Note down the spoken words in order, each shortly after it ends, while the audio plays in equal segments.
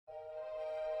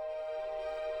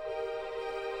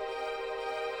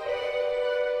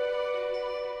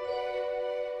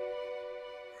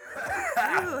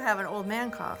have an old man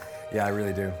cough. Yeah, I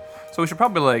really do. So we should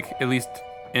probably at least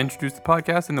introduce the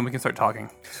podcast and then we can start talking.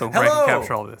 So Greg Hello. can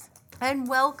capture all of this. And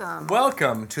welcome.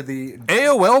 Welcome to the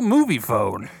AOL movie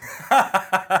phone.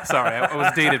 Sorry, I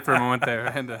was dated for a moment there,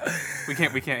 and we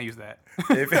can't use that.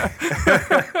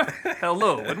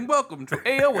 Hello and welcome to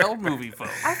AOL movie phone.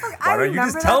 Why don't you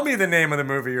just tell me the name of the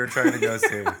movie you're trying to go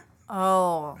see?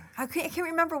 Oh, I can't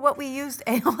remember what we used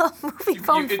AOL movie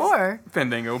phone for.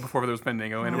 Fandango, before there was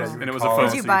Fandango, and it was a call phone. it.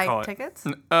 Did you so buy call it. tickets?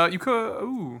 You could.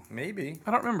 Ooh, Maybe.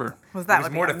 I don't remember. Was It that was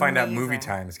would more be to find out movie amazing.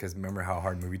 times, because remember how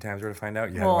hard movie times were to find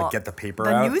out? You had Well, to get the paper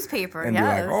the out. newspaper, and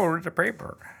yes. be like, oh, it's a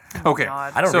paper. Okay,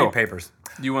 God. I don't So- read papers.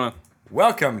 do you want to?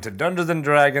 Welcome to Dungeons &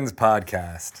 Dragons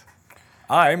podcast.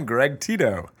 I'm Greg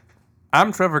Tito,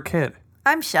 I'm Trevor Kidd.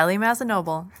 I'm Shelly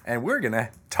Mazanoble. and we're going to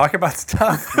talk about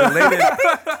stuff related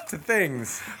to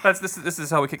things. This is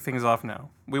how we kick things off now.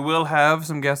 We will have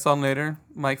some guests on later.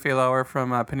 Mike Failauer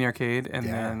from Penny Arcade, and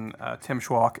then Tim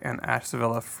Schwalk and Ash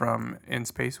Sevilla from In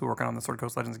Space, who are working on the Sword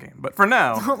Coast Legends game. But for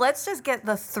now, Let's just get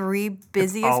the three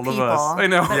busiest all of people us. I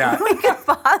know. that Yeah. we could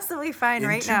possibly find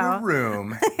right Into now. a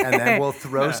room, and then we'll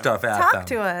throw stuff at them. Talk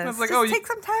to us. It's like, Just oh, take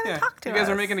some time and talk to us. You guys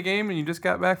are making a game, and you just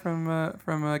got back from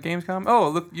Gamescom. Oh,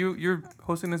 look, you're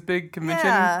hosting this big convention.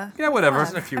 Yeah. Whatever.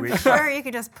 In a few I'm weeks. sure you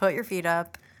could just put your feet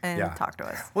up and Yeah. talk to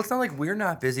us. Well, it's not like we're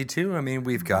not busy, too. I mean,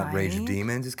 we've got Rage of Right.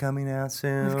 Demons is coming out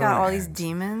soon. We've got all these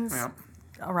demons Yeah.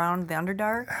 around the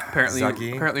Underdark. Apparently,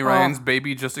 Zuggy. Ryan's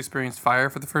baby just experienced fire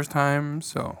for the first time,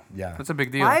 so Yeah. that's a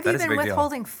big deal. Why have That you is a been big deal.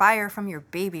 withholding fire from your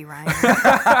baby, Ryan?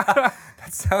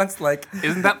 That sounds like...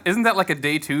 Isn't that like a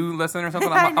day 2 lesson or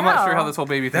something? I I'm not sure know. how this whole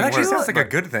baby thing That actually works. sounds like a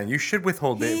good thing. You should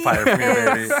withhold He fire from your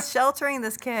baby. is sheltering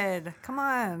this kid. Come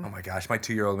on. Oh my gosh, my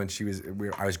 2-year-old, when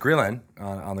I was grilling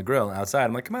on the grill outside.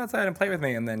 I'm like, come outside and play with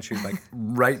me. And then she's like,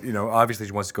 obviously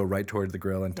she wants to go right towards the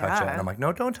grill and touch it. Yeah. And I'm like,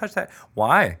 no, don't touch that.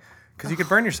 Why? Because you could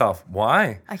burn yourself.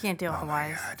 Why? I can't deal with the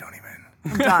whys. I don't even.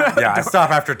 I'm done. Yeah, I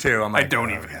stop after 2. I'm like, I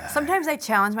don't oh, even. God. Sometimes I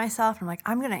challenge myself. I'm like,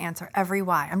 I'm gonna answer every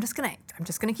why. I'm just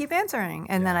gonna keep answering.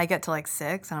 And then I get to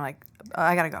 6, and I'm like,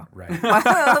 I gotta go. Right.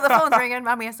 The phone's ringing.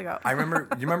 Mommy has to go. You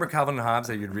remember Calvin and Hobbes,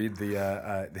 that you'd read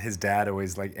his dad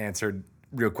always answered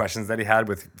real questions that he had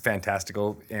with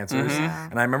fantastical answers.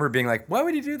 Mm-hmm. And I remember being like, why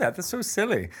would you do that? That's so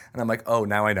silly. And I'm like, oh,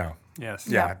 now I know. Yes.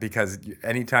 Yeah, because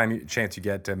anytime chance you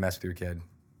get to mess with your kid,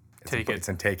 Take it.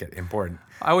 Take it. Important.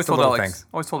 I always It's the told little Alex. things.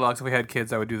 Always told Alex if we had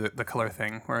kids, I would do the color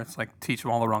thing, where it's like teach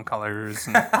them all the wrong colors,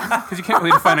 because you can't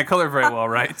really define a color very well,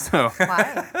 right? So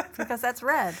Why? Because that's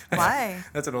red. Why?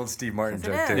 That's an old Steve Martin Yes,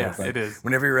 it joke, too. is. Yeah, It's like, it is.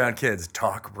 Whenever you're around kids,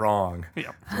 talk wrong.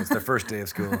 yeah. So it's their first day of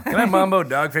school. Can I mambo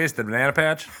dogface the banana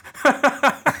patch?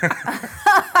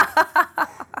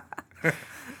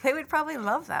 They would probably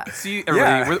love that. See,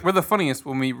 everybody, Yeah. we're the funniest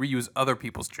when we reuse other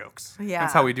people's jokes. Yeah.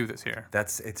 That's how we do this here.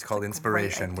 It's called great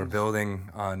inspiration. We're idea. building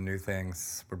on new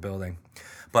things. We're building.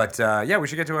 But we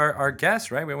should get to our guests,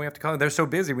 right? We have to call them. They're so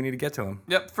busy, we need to get to them.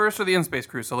 Yep. First are the In Space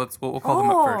crew, so we'll call them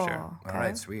up first here. All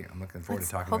right, sweet. I'm looking forward to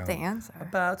talking Hope about they answer.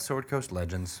 about Sword Coast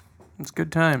Legends. It's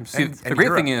good times. See, And the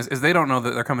great thing Europe. is they don't know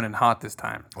that they're coming in hot this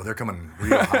time. Oh, they're coming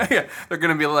real hot. Yeah, they're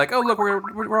gonna be like, oh look, we're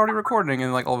already recording,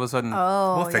 and like all of a sudden,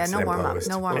 Oh, We'll fix yeah, it no in warm up. post.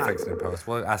 No warm We'll up. fix it in post.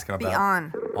 We'll ask them Be about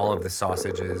on. all of the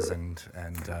sausages and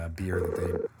beer that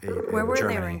they ate Where in were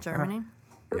Germany. they? Were in Germany?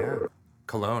 Yeah,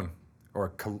 Cologne or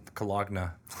Cologne.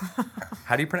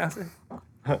 How do you pronounce it?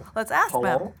 Let's ask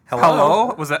them.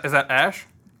 hello, is that Ash?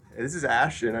 This is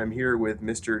Ash, and I'm here with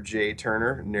Mr. Jay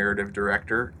Turner, narrative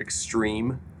director,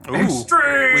 Extreme. Ooh.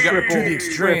 Extreme! We got- To the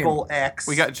extreme. Triple X.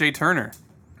 We got Jay Turner.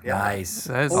 Yeah. Nice.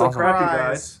 That is Holy awesome. crap, you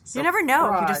guys. You never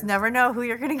know. You just never know who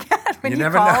you're gonna get when You you,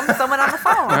 never call know. someone on the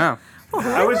phone. Yeah.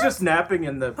 I was just napping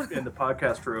in the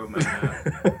podcast room.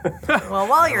 And, Well,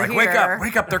 while you're Like, here,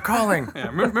 wake up, they're calling. Yeah.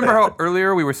 Remember how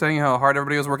earlier we were saying how hard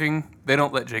everybody was working? They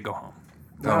don't let Jay go home.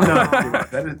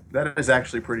 that is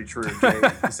actually pretty true. Jay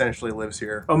essentially lives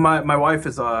here. oh, my wife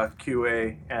is a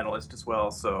QA analyst as well,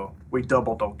 so we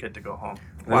double don't get to go home.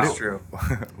 That's true.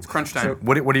 It's crunch time.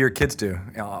 What do your kids do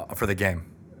for the game?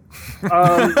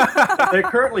 They're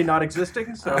currently not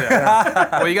existing, so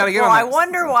Well, you got to get well, on I that.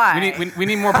 wonder why. We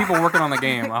need more people working on the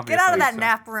game. Obviously. Get out of that so.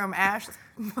 nap room, Ash.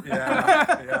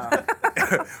 Yeah.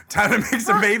 Time to make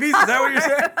some babies? Is that what you're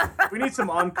saying? we need some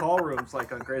on-call rooms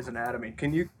like on Grey's Anatomy.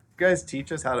 Can you guys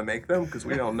teach us how to make them? Because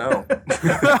we don't know.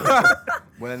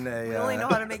 When We only know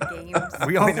how to make games.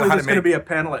 we only know Hopefully how there's to going to make. be a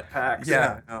panel at PAX.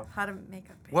 Yeah. Oh. How to make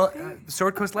a baby. Well,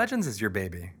 Sword Coast Legends is your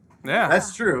baby. Yeah.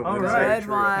 That's true. All That is right. very Good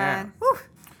true. one. Whew.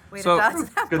 Way So- to dodge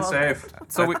that Good bullet. save.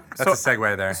 So we That's a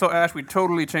segue there. So Ash, we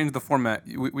totally changed the format.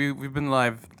 We've been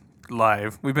live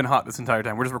live. We've been hot this entire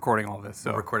time. We're just recording all this.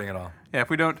 So We're recording it all. yeah, if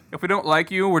we don't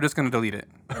like you, we're just gonna delete it.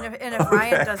 And if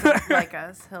Ryan doesn't like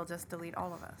us, he'll just delete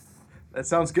all of us. That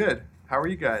sounds good. How are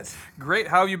you guys? Great.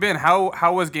 How have you been?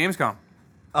 How was Gamescom?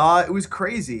 It was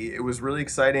crazy. It was really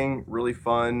exciting, really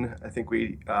fun. I think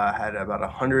we had about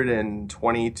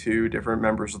 122 different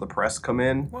members of the press come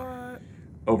in. What?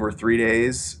 Over 3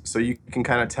 days, so you can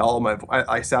kind of tell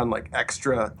I sound like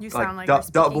extra, You sound like you're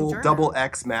speaking German. double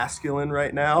X masculine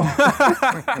right now.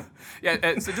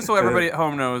 Yeah. So just so everybody at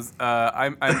home knows,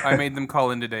 I made them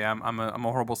call in today. I'm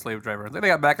a horrible slave driver. They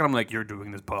got back and I'm like, you're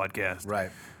doing this podcast.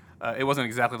 Right. It wasn't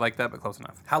exactly like that, but close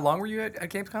enough. How long were you at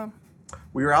Gamescom?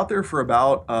 We were out there for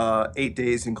about 8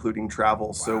 days, including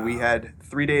travel. So we had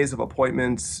 3 days of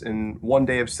appointments and 1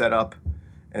 day of setup,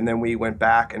 and then we went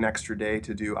back an extra day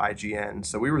to do IGN.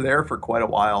 So we were there for quite a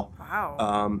while.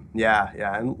 Wow. Yeah,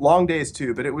 and long days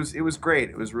too. But it was great.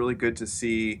 It was really good to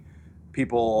see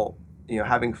people,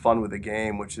 having fun with the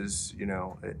game, which is,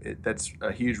 that's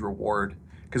a huge reward.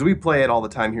 Because we play it all the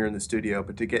time here in the studio,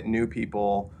 but to get new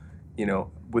people,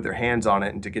 with their hands on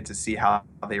it and to get to see how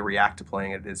they react to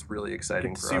playing it is really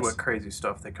exciting Get to for see us. what crazy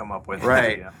stuff they come up with.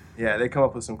 Right. Yeah, they come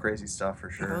up with some crazy stuff for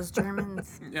sure. Those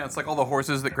Germans. Yeah, it's like all the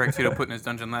horses that Greg Tito put in his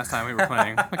dungeon last time we were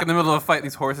playing. Like in the middle of a fight,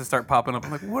 these horses start popping up.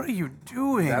 I'm like, what are you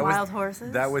doing? Wild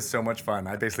horses. That was so much fun.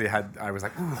 I was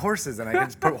like, ooh, horses, and I could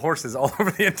just put horses all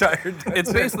over the entire dungeon.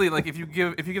 It's basically like if you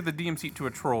give the DM seat to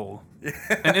a troll,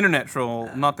 an internet troll,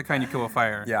 not the kind you kill with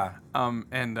fire. Yeah.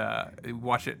 And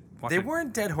watch it. They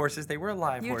weren't dead horses. They were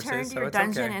alive You horses. turned so your it's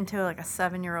dungeon okay. into like a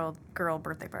 7-year-old girl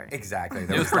birthday party. Exactly.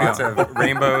 There It was was lots of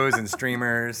rainbows and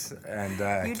streamers and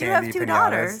You do candy have two pinatas.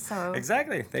 daughters, so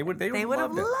Exactly. They would they would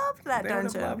have loved that They would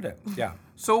dungeon. have loved it. Yeah.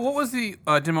 So what was the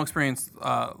demo experience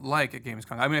like at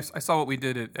Gamescom? I mean, I saw what we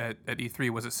did at E3.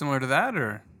 Was it similar to that,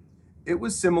 or? It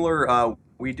was similar.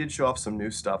 We did show off some new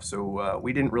stuff, so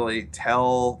we didn't really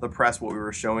tell the press what we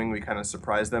were showing. We kind of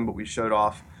surprised them, but we showed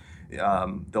off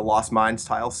the Lost Mines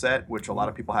tile set, which a lot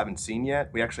of people haven't seen yet.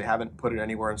 We actually haven't put it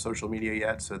anywhere on social media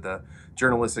yet, so the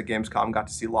journalists at Gamescom got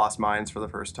to see Lost Mines for the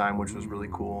first time, which was really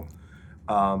cool.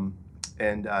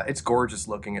 And it's gorgeous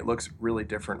looking. It looks really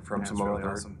different from some really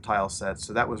other awesome. tile sets,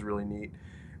 so that was really neat.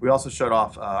 We also showed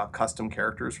off custom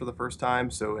characters for the first time.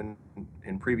 So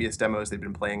in previous demos, they've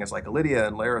been playing as like Lydia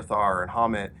and Larethar and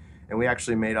Hamet, and we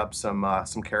actually made up some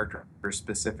characters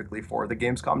specifically for the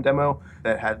Gamescom demo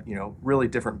that had really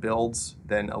different builds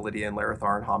than Lydia and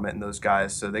Larethar and Hamet and those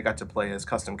guys. So they got to play as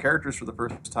custom characters for the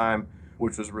first time,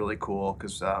 which was really cool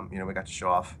because we got to show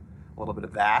off a little bit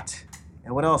of that.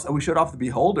 And what else? Oh, we showed off the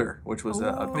Beholder, which was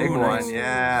a big nice. one.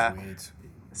 Yeah. Sweet.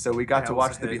 So we got to it was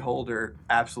watch a the hit. Beholder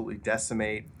absolutely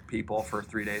decimate people for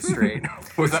 3 days straight.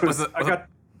 Was that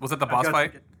the boss I got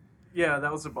fight? to yeah, that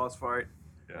was a boss fight.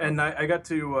 And I got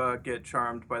to get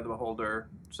charmed by the Beholder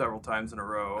several times in a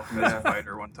row as a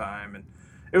fighter one time, and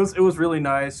it was really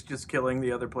nice just killing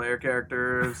the other player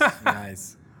characters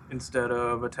Nice. instead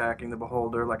of attacking the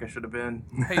Beholder like I should have been.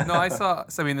 Hey, no, I saw.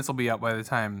 So, I mean, this will be out by the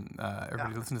time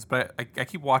everybody listens. But I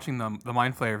keep watching the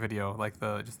Mind Flayer video, like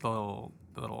the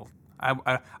little. I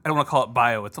don't want to call it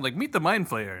bio. It's like meet the Mind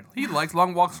Flayer. He likes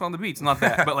long walks on the beach. Not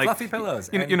that, but like Fluffy pillows.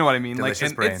 You know what I mean? Delicious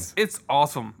and brains. it's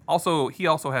awesome. Also, he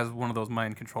also has one of those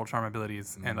mind control charm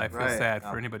abilities, and I feel Right. sad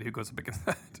for anybody who goes up against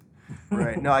that.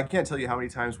 Right. No, I can't tell you how many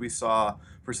times we saw,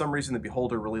 for some reason, the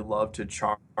Beholder really loved to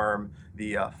charm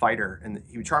the fighter. And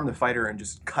he would charm the fighter and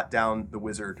just cut down the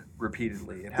wizard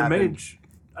repeatedly. It The happened. mage,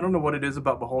 I don't know what it is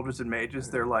about Beholders and mages.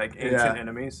 They're like ancient Yeah.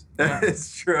 enemies.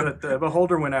 It's true. But the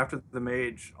Beholder went after the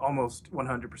mage almost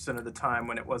 100% of the time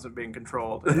when it wasn't being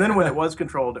controlled. And then when it was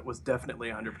controlled, it was definitely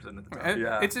 100% of the time. And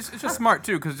Yeah. it's just smart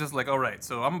too, because just like, all right,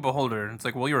 so I'm a beholder, and it's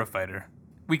like, well, you're a fighter.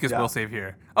 Weakest Yeah. will save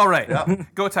here. All right, Yeah.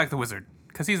 go attack the wizard,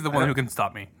 because he's the one who can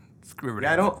stop me. Screw it.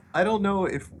 Yeah, I don't know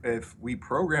if we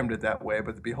programmed it that way,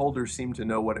 but the Beholder seemed to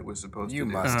know what it was supposed You to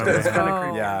do. must Oh, have. that's kinda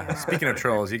creepy. Yeah. Speaking of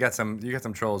trolls, you got some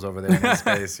trolls over there in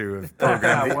space who have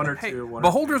programmed. Yeah, one or Hey, two. One or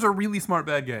beholders are really smart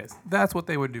bad guys. That's what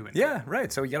they would do. Yeah,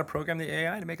 right. So you got to program the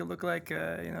AI to make it look like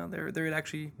they'd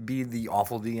actually be the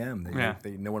awful DM that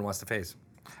no one wants to face.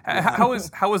 How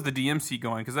is the DM seat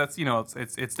going? Because that's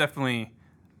it's definitely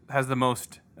has the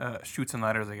most shoots and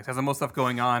ladders. I guess has the most stuff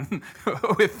going on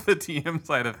with the DM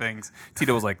side of things.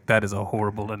 Tito was like, "That is a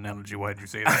horrible analogy. Why'd you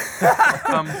say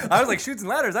that?" I was like, shoots and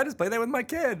ladders. I just play that with my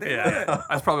kid. They love it.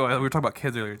 That's probably why we were talking about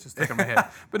kids earlier. It's just stuck in my head.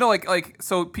 But no,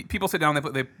 so people sit down,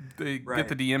 they Right. get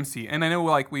the DM seat, and I know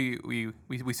like we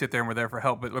sit there and we're there for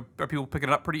help. But are people picking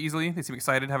it up pretty easily? They seem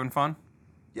excited, having fun.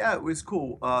 Yeah, it was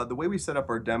cool. The way we set up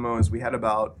our demo is we had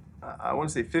about, I want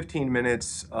to say 15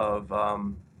 minutes of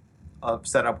of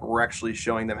setup where we're actually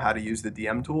showing them how to use the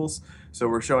DM tools. So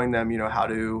we're showing them, how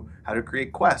to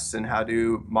create quests and how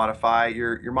to modify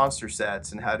your monster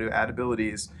sets and how to add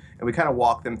abilities. And we kind of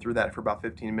walk them through that for about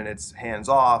 15 minutes hands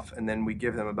off, and then we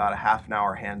give them about a half an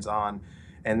hour hands on.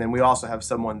 And then we also have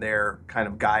someone there kind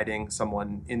of guiding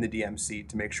someone in the DM seat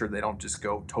to make sure they don't just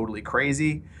go totally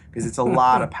crazy, because it's a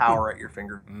lot of power at your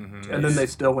fingertips. And then they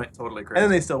still went totally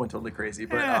crazy.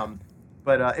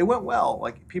 But it went well.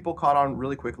 Like, people caught on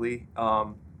really quickly.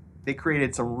 They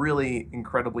created some really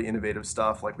incredibly innovative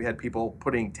stuff. Like, we had people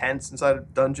putting tents inside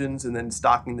of dungeons and then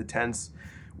stocking the tents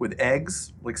with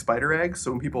eggs, like spider eggs. So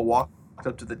when people walked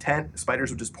up to the tent, spiders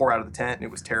would just pour out of the tent, and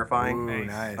it was terrifying. Ooh,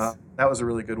 nice. That was a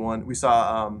really good one. We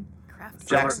saw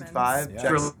Jackson 5. Yeah.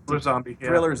 Thriller Zombie. Yeah.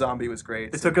 Thriller Zombie was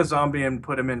great. They took a zombie and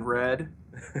put him in red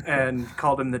and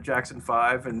called him the Jackson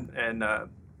 5 and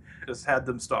just had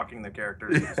them stalking the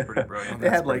characters. It was pretty brilliant. They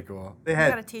had pretty cool. They You had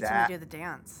gotta teach them to do the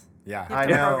dance. Yeah, You have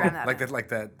to program that in. like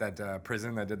that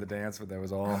prison that did the dance, but that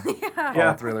was all Yeah.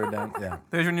 all Thriller dance. Yeah,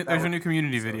 There's your new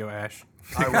community video, Ash.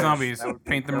 I Take wish. zombies, That would be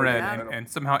paint them so red, good. and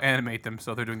somehow animate them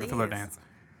so they're doing the Thriller Please. dance.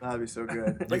 That'd be so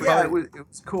good. But yeah, it was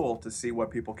cool to see what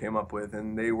people came up with,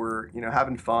 and they were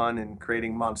having fun and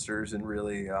creating monsters and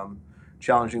really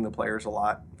challenging the players a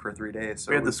lot for 3 days.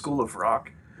 So We it had the was- School of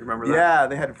Rock. Remember that? Yeah,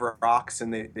 they had rocks,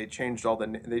 and they changed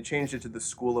they changed it to the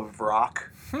School of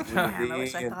Rock. Damn, I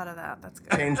wish I thought of that. That's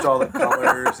good. Changed all the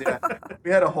colors. Yeah,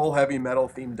 we had a whole heavy metal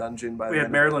themed dungeon by We the had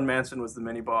end. Marilyn Manson was the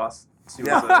mini boss. He was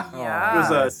Yeah. Yeah. he was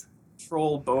nice. a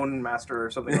troll bone master or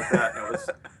something like that.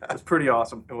 It was pretty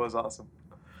awesome. It was awesome.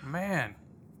 Man,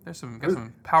 there's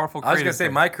some powerful. I was gonna creative say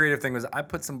things. my creative thing was I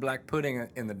put some black pudding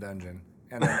in the dungeon,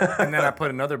 and then I put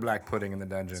another black pudding in the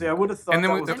dungeon, See, I would have thought And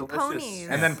then that we- was And delicious. ponies.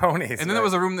 and then ponies. And then there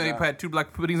was a room that he had 2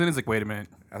 black puddings in. It's like, wait a minute,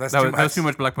 Oh, that's that too was too much.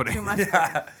 much black pudding. Too much. Yeah,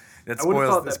 that I would have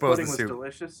thought spoils that spoils the pudding was soup.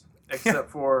 delicious, except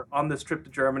for on this trip to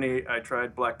Germany, I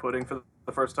tried black pudding for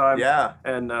the first time. Yeah.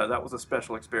 And that was a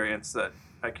special experience that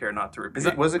I care not to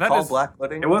repeat. Was it That called is- black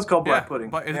pudding? It was called black Yeah, pudding.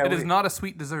 but it, Yeah, it is we- not a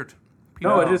sweet dessert.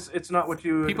 No, No. it's not what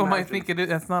you. People might imagine. think it is.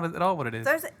 That's not at all what it is.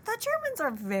 The Germans are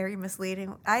very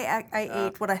misleading. I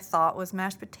ate what I thought was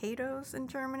mashed potatoes in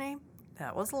Germany.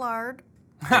 That was lard.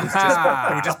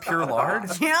 Just pure lard.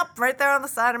 Yep, right there on the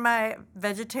side of my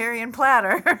vegetarian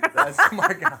platter. That's Oh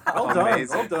my god. Well done.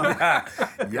 Well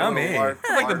done. Yummy. Lard. It's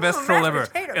like the best Ooh, troll mashed ever.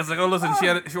 potatoes. It's like, oh, listen, she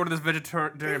ordered this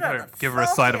vegetarian These are platter. the Give her a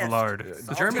side of saltiest. lard.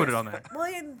 Just put it on there.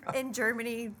 Well, in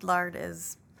Germany, lard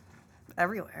is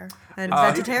everywhere, and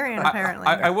Uh, vegetarian apparently.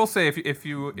 I will say if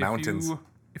you Mountains.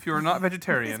 if you are not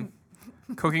vegetarian,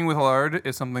 cooking with lard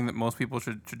is something that most people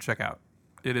should check out.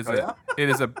 It is it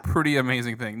is a pretty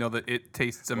amazing thing. No, that it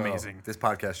tastes Whoa, amazing. this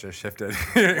podcast just shifted.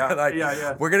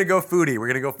 Yeah. We're gonna go foodie. We're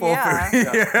gonna go full Yeah.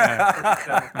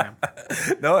 foodie.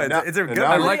 No, it's a and good now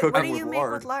one. we're what cooking do you with make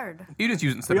lard. with lard? You just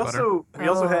use it instead We of butter.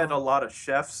 also had Oh. a lot of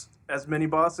chefs as mini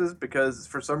bosses because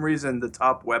for some reason the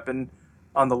top weapon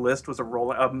on the list was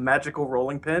a magical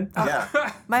rolling pin, Yeah.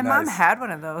 My mom Nice. had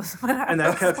one of those. When I and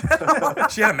that was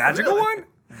kept. She had a magical one.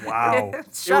 Wow.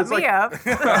 Shut was me like- up.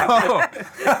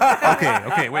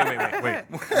 Okay, wait. I'm right,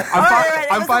 fine. it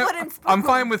I'm was a fine. wooden spoon. I'm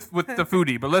fine with the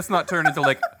foodie, but let's not turn into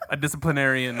like a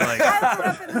disciplinarian. Like, I grew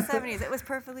up in the 70s. It was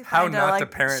perfectly How fine to not like. to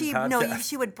parent podcast.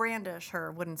 She would brandish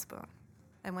her wooden spoon,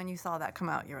 and when you saw that come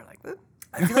out, you were like, "Oop."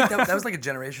 I feel like that was like a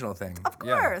generational thing. Of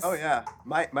course. Oh yeah.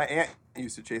 My aunt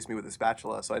used to chase me with a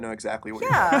spatula, so I know exactly what.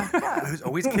 Yeah. It Yeah. was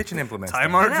always kitchen implements.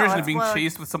 time though. honored I know, tradition of it's being like-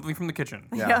 chased with something from the kitchen.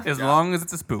 Yeah. As long as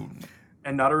it's a spoon.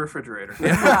 And not a refrigerator.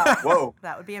 Wow. Whoa.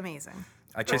 That would be amazing.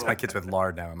 I chase my kids with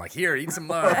lard now. I'm like, here, eat some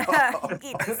lard.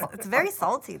 Eat this. It's very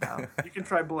salty though. You can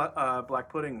try black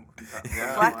pudding.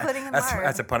 Black pudding and lard.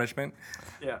 That's a punishment.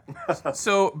 Yeah.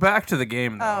 So back to the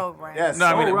game, though. Oh right. Yes. No,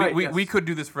 I mean, Oh, right, we yes. could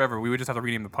do this forever. We would just have to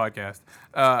rename the podcast.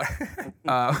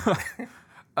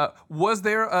 Was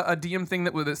there a DM thing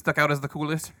that stuck out as the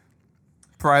coolest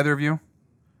for either of you?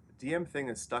 DM thing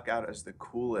that stuck out as the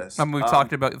coolest. We've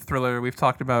talked about Thriller. We've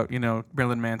talked about,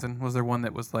 Marilyn Manson. Was there one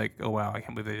that was like, oh, wow, I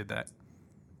can't believe they did that?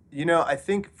 I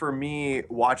think for me,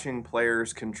 watching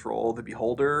players control the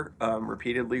Beholder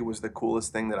repeatedly was the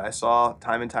coolest thing that I saw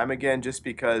time and time again, just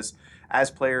because as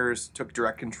players took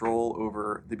direct control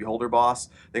over the Beholder boss,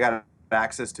 they got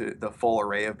access to the full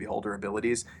array of Beholder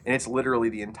abilities, and it's literally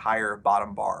the entire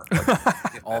bottom bar.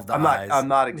 Like, All the I'm eyes.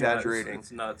 not Yeah, exaggerating.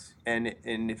 it's nuts. And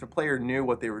if a player knew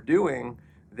what they were doing,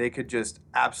 they could just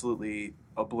absolutely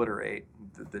obliterate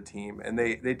the team, and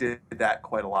they did that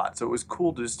quite a lot. So it was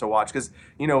cool just to watch because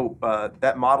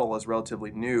that model is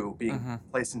relatively new, being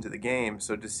placed into the game.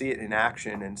 So to see it in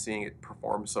action and seeing it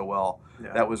perform so well,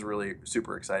 Yeah. that was really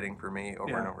super exciting for me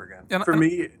over and Yeah. over again. And For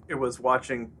me, it was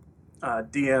watching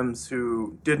DMs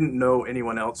who didn't know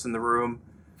anyone else in the room,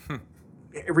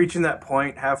 reaching that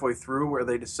point halfway through where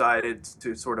they decided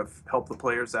to sort of help the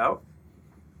players out,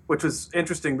 which was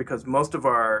interesting because most of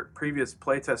our previous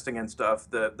playtesting and stuff,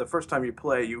 the first time you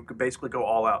play, you could basically go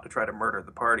all out to try to murder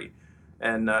the party.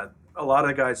 And a lot of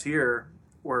the guys here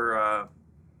were,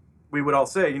 we would all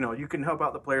say, you can help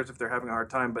out the players if they're having a hard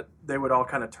time, but they would all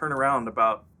kind of turn around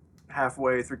about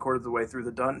halfway, 3/4 of the way through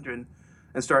the dungeon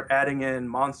and start adding in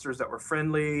monsters that were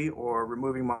friendly or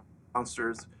removing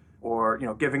monsters or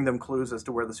giving them clues as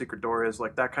to where the secret door is,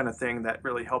 like that kind of thing that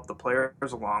really helped the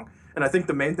players along. And I think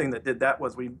the main thing that did that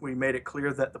was we made it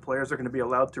clear that the players are going to be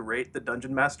allowed to rate the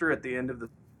dungeon master at the end of the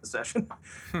session.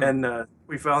 And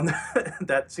we found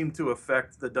that seemed to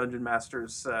affect the dungeon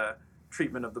master's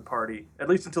treatment of the party, at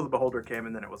least until the beholder came,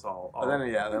 and then it was all then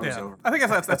it was over. I think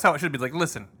that's how it should be. Like,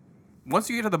 listen, once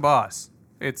you get to the boss,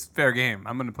 it's fair game.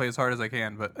 I'm gonna play as hard as I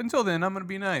can, but until then, I'm gonna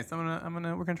be nice. We're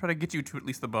gonna try to get you to at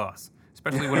least the boss,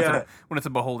 especially when it's a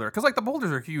beholder, because like the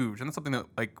beholders are huge, and that's something that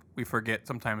like we forget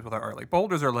sometimes with our art. Like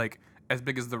beholders are like as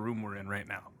big as the room we're in right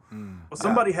now. Well,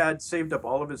 somebody had saved up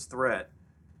all of his threat,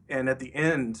 and at the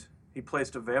end, he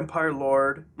placed a vampire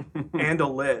lord and a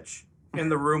lich in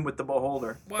the room with the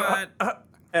beholder. What?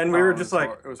 And we were just like,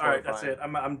 it was all right, horrifying.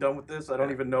 that's it. I'm done with this. I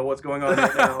don't even know what's going on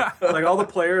right now. Like all the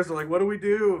players are like, what do we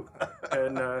do?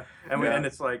 And and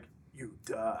it's like, you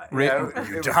die.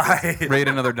 Raid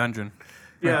another dungeon.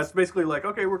 Yeah, it's basically like,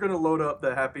 okay, we're gonna load up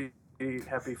the happy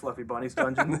fluffy bunnies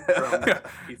dungeon from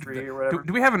E3 or whatever.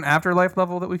 Do we have an afterlife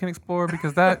level that we can explore?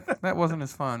 Because that wasn't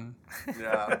as fun.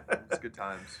 Yeah, it's good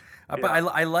times. But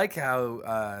I like how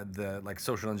the like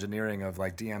social engineering of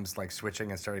like DMs like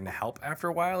switching and starting to help after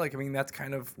a while. Like I mean that's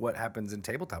kind of what happens in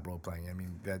tabletop role playing. I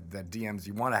mean that DMs,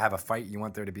 you want to have a fight, you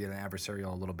want there to be an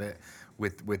adversarial a little bit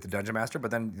with the dungeon master,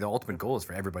 but then the ultimate goal is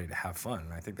for everybody to have fun.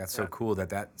 And I think that's so cool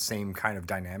that same kind of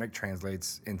dynamic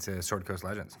translates into Sword Coast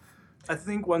Legends. I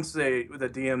think once the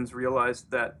DMs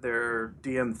realized that their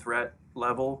DM threat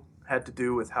level had to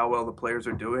do with how well the players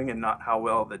are doing and not how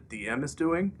well the DM is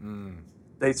doing.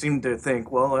 They seem to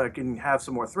think, well, I can have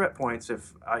some more threat points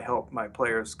if I help my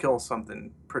players kill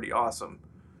something pretty awesome.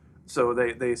 So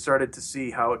they started to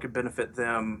see how it could benefit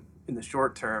them in the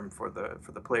short term for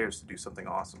the players to do something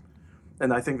awesome.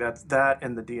 And I think that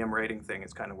and the DM rating thing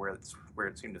is kind of where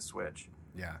it seemed to switch.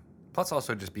 Yeah. Plus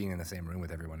also just being in the same room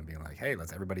with everyone and being like, hey,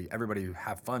 let's everybody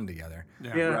have fun together.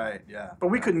 Yeah. Right, yeah. But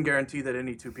we couldn't guarantee that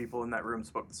any two people in that room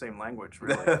spoke the same language,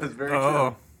 really. That's very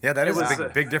true. Yeah, that is was, a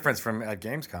big difference from at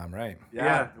Gamescom, right?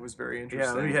 Yeah, it was very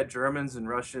interesting. Yeah, we had Germans and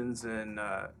Russians and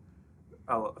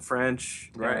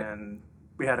French, Right. and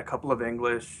we had a couple of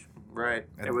English. Right.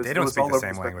 And they don't speak the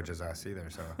same language as us either,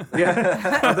 so.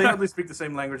 Yeah, they hardly speak the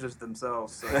same language as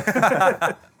themselves.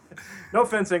 So. No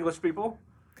offense, English people.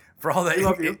 For all We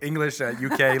love you. the English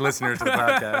UK listeners to the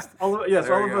podcast.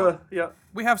 Yeah.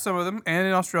 We have some of them, and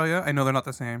in Australia, I know they're not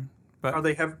the same, but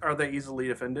Are they easily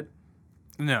offended?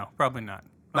 no, probably not.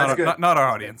 That's good. Not our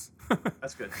audience.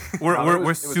 That's good.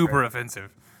 We're super offensive.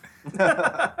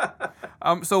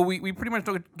 So we pretty much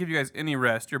don't give you guys any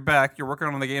rest. You're back. You're working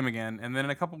on the game again, and then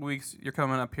in a couple of weeks, you're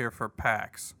coming up here for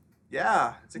PAX.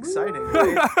 Yeah, it's exciting.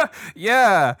 Right?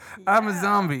 Yeah, I'm a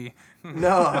zombie.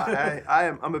 No,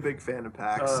 I'm a big fan of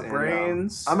PAX. And,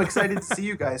 Brains. I'm excited to see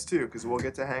you guys too, because we'll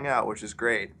get to hang out, which is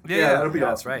great. Yeah, that'll be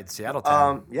That's awesome. right, Seattle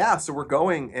town. Yeah, so we're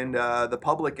going, and the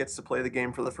public gets to play the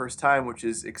game for the first time, which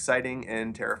is exciting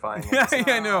and terrifying. Yeah,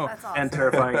 I know. That's awesome. And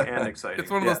terrifying and exciting.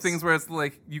 It's one of those Yes. things where it's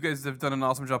like you guys have done an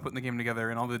awesome job putting the game together,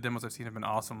 and all the demos I've seen have been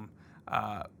awesome.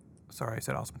 Sorry, I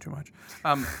said awesome too much.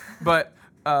 But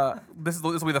this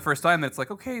will be the first time that it's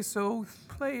like, okay, so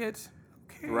play it.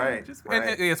 Okay, Right, And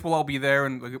right. yes, we'll all be there,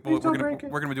 and we're don't gonna break it.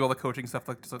 we're gonna do all the coaching stuff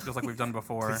just like we've done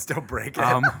before. Still break it.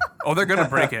 They're gonna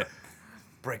break it.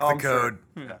 Break Oh, the I'm sure.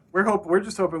 code. We're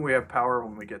just hoping we have power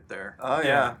when we get there. Oh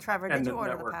yeah. Trevor, And did you the order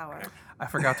the network power? I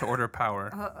forgot to order power.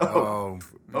 Oh,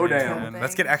 Oh damn. Man.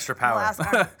 let's get extra power. We'll ask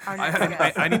our next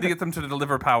guest. I need to get them to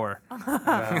deliver power. We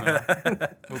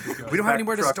don't have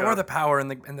anywhere to truck store up. the power in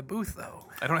the booth though.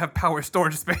 I don't have power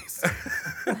storage space.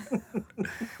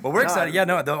 Well, we're excited. Yeah,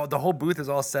 no, the whole booth is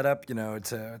all set up,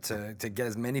 to get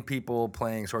as many people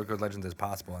playing Sword Coast Legends as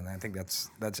possible, and I think that's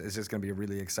it's just going to be a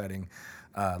really exciting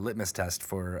litmus test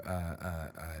for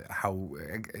how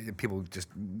people just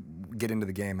get into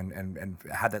the game and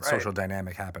have that social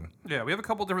dynamic happen. Yeah, we have a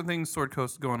couple different things Sword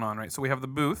Coast going on, right? So we have the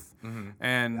booth,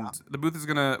 and the booth is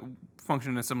going to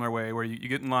function in a similar way where you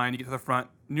get in line, you get to the front,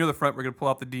 near the front, we're going to pull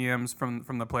out the DMs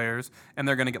from the players, and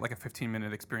they're going to get like a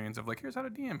 15-minute experience of like, here's how to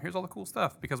DM, here's all the cool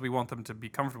stuff, because we want them to be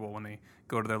comfortable when they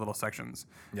go to their little sections.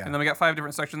 Yeah. And then we got 5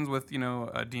 different sections with, a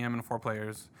DM and 4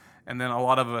 players. And then a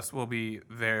lot of us will be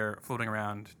there floating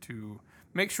around to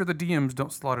make sure the DMs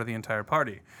don't slaughter the entire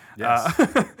party. Yes.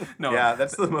 No. Yeah,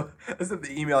 that's the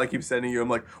email I keep sending you. I'm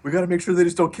like, we got to make sure they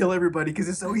just don't kill everybody because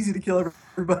it's so easy to kill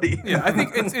everybody. Yeah, I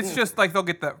think it's just like they'll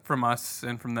get that from us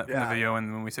and from the Yeah. video,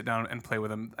 and when we sit down and play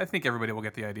with them, I think everybody will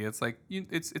get the idea. It's like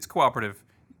it's cooperative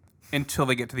until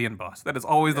they get to the end boss. That is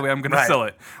always the way I'm going to sell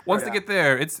it. Once they get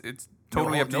there, it's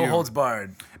totally up to you. No holds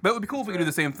barred. But it would be cool if we could do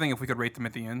the same thing. If we could rate them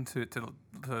at the end to tell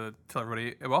everybody.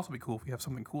 It would also be cool if we have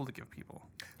something cool to give people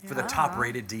For the top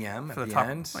rated DM at the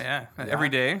end. Oh, yeah, every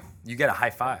day. You get a high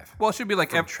five. Well, it should be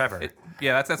like From Trevor.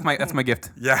 That's my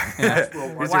gift. Yeah. Here's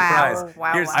your Wow. prize.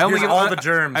 Wow. Here's, Wow. I only here's give all the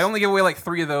germs. I only give away like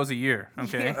 3 of those a year.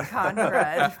 Okay.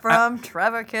 Conrad from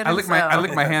Trevor Kid I lick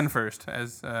my hand first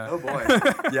as Oh boy,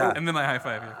 yeah. and then I high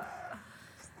five you.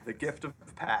 the gift of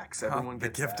PAX. Everyone The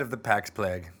gets gift that. of the PAX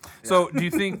plague. So do you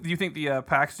think the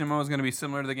PAX demo is going to be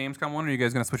similar to the Gamescom one, or are you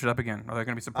guys going to switch it up again? Are there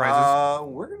going to be surprises?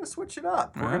 We're gonna switch it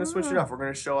up. We're gonna switch it up. We're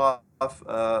gonna show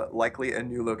off likely a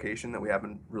new location that we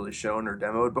haven't really shown or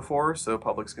demoed before. So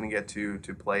public's gonna get to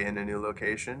play in a new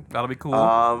location. That'll be cool.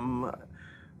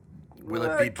 Will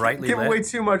it be brightly give lit? away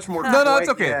too much more. No, it's quite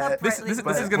okay. yet. This is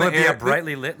Will going to it be air a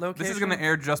brightly lit location? This is going to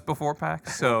air just before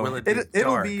PAX, so Will it be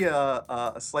It'll dark? be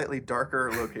a slightly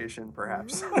darker location,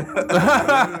 perhaps.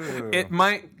 it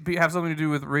might have something to do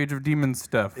with Rage of Demons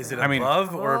stuff. Is it I mean,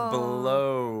 above or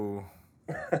below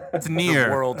it's the near.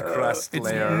 world crust It's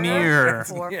layer? near. Or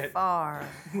far.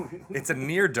 It's a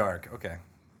near dark. Okay.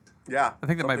 Yeah, I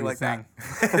think that might be something a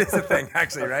like thing. It's a thing,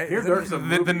 actually, right? Near Dark's a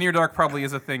The movie. Near Dark probably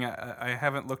is a thing. I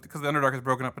haven't looked because the Underdark is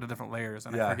broken up into different layers,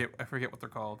 and Yeah. I forget what they're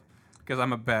called. Because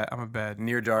I'm a bad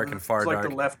Near dark and far It's like dark.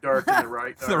 the left dark and the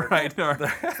right dark. the right dark.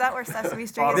 Is that where Sesame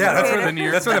Street is Yeah, that's where located?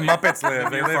 near- that's where the Muppets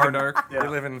live. They live Far in dark. They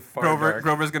live in far dark.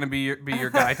 Grover's gonna be your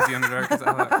guide to the Underdark. Is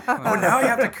that Oh, now you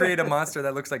have to create a monster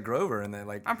that looks like Grover, and they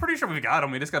like I'm pretty sure we got them.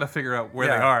 We just got to figure out where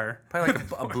Yeah. they are. probably like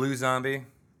a blue zombie.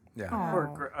 Yeah.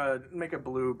 Or make a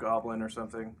blue goblin or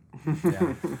something.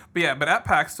 Yeah. But at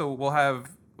PAX, so we'll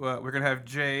have we're gonna have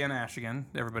Jay and Ash again.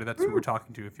 Everybody, that's who we're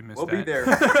talking to. If you missed We'll that, be there.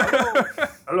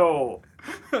 Hello.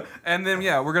 And then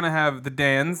we're gonna have the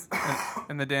Dans,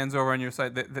 and the Dans over on your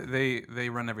side. They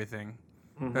run everything.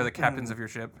 They're the captains of your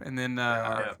ship. And then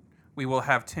we will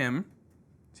have Tim.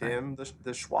 Tim,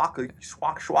 the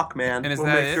schwack man. And is We'll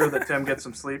that make it? sure that Tim gets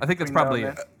some sleep. I think that's between now probably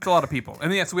and it. It's a lot of people.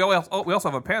 And so we also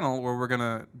have a panel where we're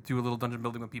gonna do a little dungeon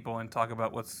building with people and talk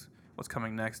about what's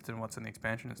coming next and what's in the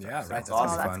expansion and stuff. Yeah, So- right. That's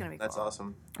awesome. Oh, that's fun. gonna be That's cool.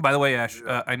 awesome. By the way, Ash,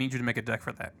 I need you to make a deck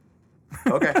for that.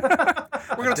 Okay.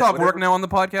 We're gonna talk work now on the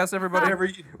podcast, everybody.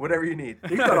 Whatever you need.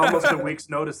 You got almost a week's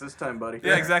notice this time, buddy.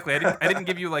 Yeah, exactly. I didn't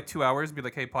give you like 2 hours. Be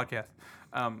like, hey, podcast.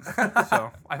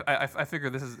 So I figure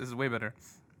this is way better.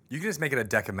 You can just make it a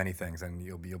deck of many things, and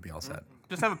you'll be all set.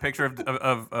 Just have a picture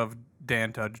of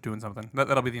Dan Tudge doing something.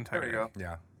 That'll be the entire. There you go.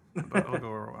 Yeah. But it'll go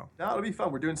over well. No, it'll be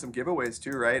fun. We're doing some giveaways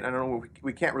too, right? I don't know.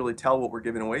 We can't really tell what we're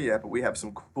giving away yet, but we have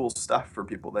some cool stuff for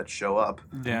people that show up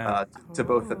Yeah. to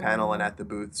both the panel and at the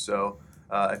booth. So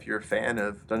if you're a fan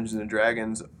of Dungeons and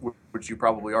Dragons, which you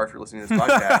probably are if you're listening to this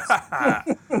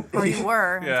podcast, Or you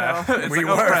were Yeah. until It's We like,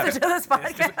 oh, were. crap. to this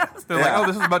podcast. They're like, oh,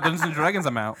 this is about Dungeons and Dragons.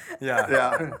 I'm out. Yeah.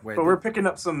 yeah, Wait, But we're picking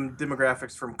up some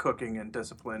demographics from cooking and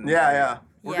discipline. yeah.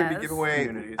 We're gonna be Yes. giving away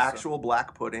Communities, so. actual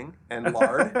black pudding and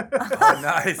lard. oh,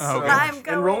 nice. Oh, okay. I'm going.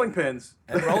 And rolling pins.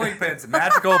 And rolling pins,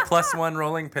 magical +1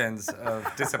 rolling pins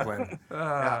of discipline.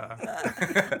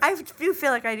 I do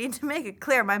feel like I need to make it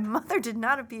clear. My mother did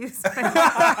not abuse me.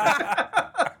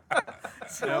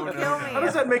 She will kill me. How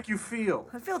does that make you feel?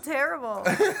 I feel terrible.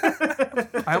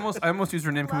 I almost used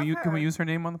her name. Can Love we her. use her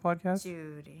name on the podcast?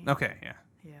 Judy. Okay, yeah.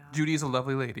 Yeah. Judy's a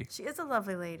lovely lady. She is a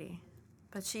lovely lady,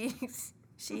 but she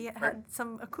had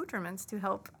some accoutrements to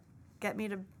help get me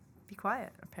to be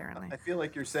quiet. Apparently, I feel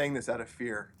like you're saying this out of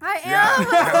fear. I am.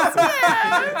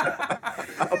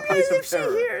 A place If of she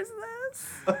terror. hears this,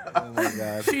 Oh my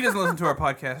god. She doesn't listen to our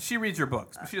podcast. She reads your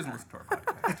books, but she doesn't listen to our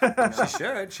podcast. She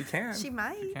should. She can. she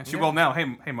might. And she will now. Hey,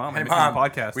 mom. Hey, I'm Mom. Mom.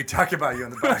 Podcast. We talk about you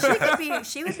on the She podcast. could be.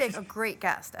 She would make a great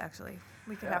guest. Actually,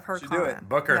 we could have her she'd do it. comment.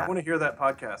 Book her. I want to hear that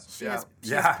podcast. She Yeah. has. She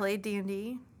Yeah. has played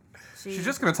D&D. She's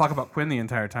just gonna talk about Quinn the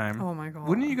entire time. Oh my god.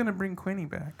 When are you gonna bring Quinny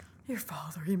back? Your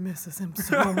father, he misses him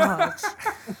so much.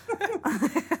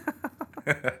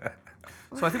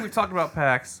 So I think we've talked about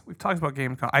PAX. We've talked about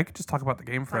GameCon. I could just talk about the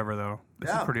game forever, though.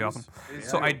 This is pretty awesome.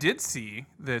 So I did see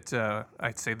that,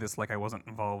 I'd say this like I wasn't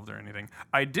involved or anything.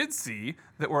 I did see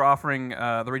that we're offering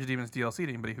the Rage of Demons DLC to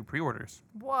anybody who pre-orders.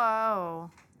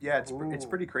 Whoa. Yeah, it's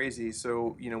pretty crazy.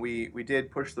 So, we did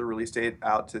push the release date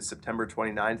out to September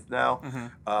 29th now.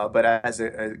 But as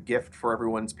a gift for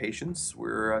everyone's patience,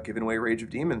 we're giving away Rage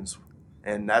of Demons.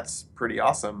 And that's pretty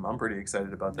awesome. I'm pretty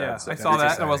excited about that. Yeah, So I saw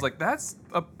that and I was exciting. like, that's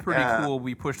a pretty cool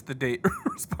we pushed the date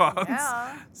response.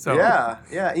 Yeah. So Yeah.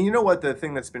 And you know what? The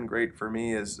thing that's been great for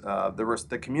me is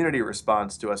the community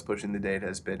response to us pushing the date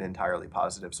has been entirely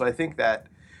positive. So I think that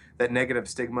negative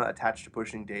stigma attached to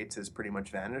pushing dates has pretty much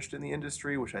vanished in the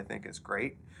industry, which I think is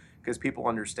great because people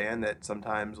understand that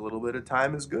sometimes a little bit of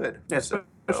time is good. Yeah,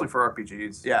 especially for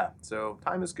RPGs. Yeah, so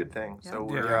time is a good thing. So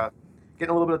Yeah. we're getting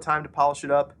a little bit of time to polish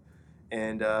it up,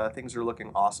 and things are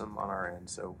looking awesome on our end.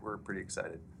 So we're pretty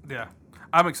excited. Yeah,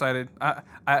 I'm excited.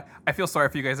 I feel sorry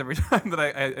for you guys every time that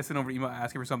I send over an email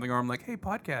asking for something, or I'm like, hey,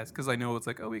 podcast, because I know it's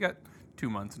like, oh, we got 2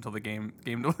 months until the game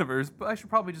delivers, but I should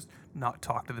probably just not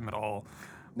talk to them at all.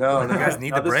 No, You guys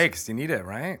need the this- breaks. You need it,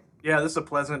 right? Yeah, this is a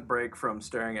pleasant break from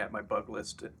staring at my bug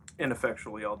list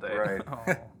ineffectually all day. right.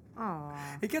 Oh. Oh.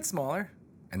 It gets smaller,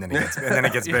 and then it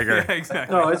gets bigger. Yeah,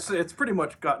 exactly. No, it's pretty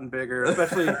much gotten bigger,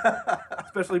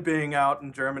 especially being out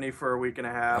in Germany for a week and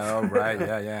a half. Oh right,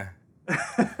 yeah.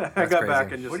 I got back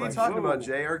crazy. and just What are you like, talking about, whoa.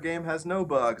 Jay? Our game has no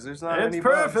bugs. There's not It's any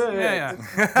perfect. bugs.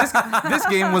 Yeah. This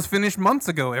game was finished months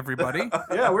ago, everybody.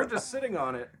 Yeah, we're just sitting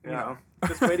on it, you know,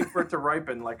 just waiting for it to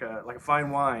ripen like a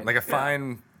fine wine. Like a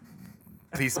fine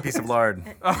piece of lard.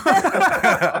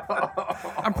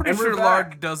 I'm pretty And we're sure back.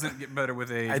 lard doesn't get better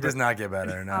with age. It does not get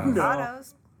better. No.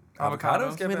 Avocados.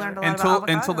 Avocados get We better. learned a lot about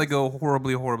Until they avocados. go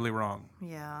horribly, horribly wrong.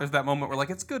 Yeah. There's that moment where like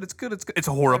it's good. It's There's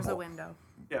a horrible. window.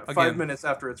 Yeah, Again. 5 minutes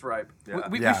after it's ripe.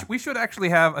 Yeah. We should actually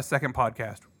have a second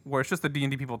podcast where it's just the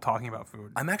D&D people talking about food.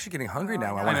 I'm actually getting hungry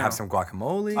now. I I want to know. have some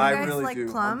guacamole. You I guys really like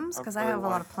do. plums? I'm Because I really have a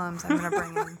lot want- of plums I'm going to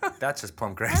bring in. That's just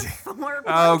plum crazy. 4 Oh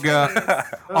plum god!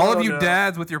 trees. All of you no.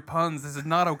 dads with your puns, this is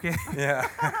not okay. Yeah.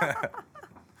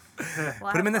 Well,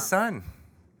 I Put them in the have sun.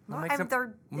 plum. make No, some-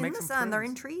 they're we'll in make the some sun. They're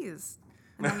in prunes. trees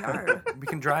in the yard. We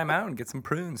can dry them out and get some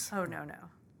prunes. Oh, no. Oh no.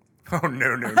 Oh, no. You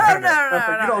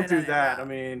don't do no, that. no. I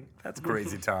mean, That's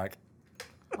crazy talk.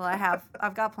 Well,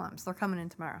 I've got plums. They're coming in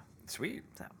tomorrow. Sweet.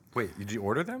 So. Wait, did you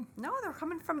order them? No, they're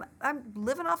coming from. I'm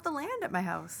living off the land at my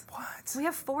house. What? We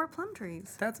have 4 plum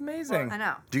trees. That's amazing. I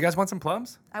know. Do you guys want some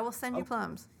plums? I will send you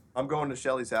plums. I'm going to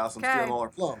Shelly's house. I'm Okay. stealing all her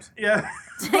plums. yeah.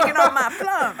 Taking all my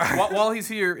plums. While he's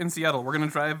here in Seattle, we're gonna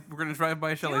drive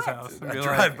by Shelly's it. house. And be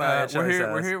Drive by we're Shelley's here.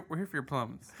 house. We're here for your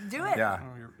plums. Do it. Yeah.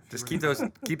 Oh, Just keep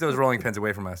those rolling pins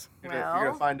away from us. You're going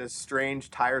Well, to find a strange,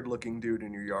 tired-looking dude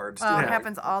in your yard. well, it stealing-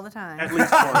 happens all the time. At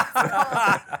least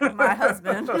one. My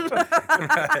husband.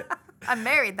 I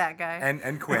married that guy.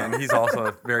 And Quinn, he's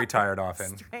also very tired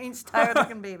often. Strange,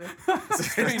 tired-looking baby.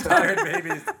 Tired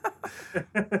babies.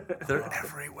 They're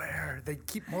everywhere. They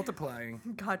keep multiplying.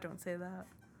 God, don't say that.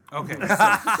 Okay.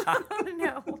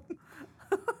 No.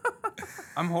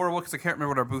 I'm horrible because I can't remember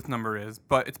what our booth number is,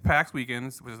 but it's PAX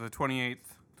weekends, which is the 28th,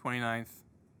 29th,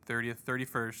 30th,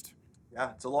 31st.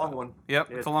 Yeah, it's a long one.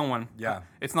 Yep, it's a long one. Yeah.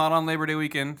 It's not on Labor Day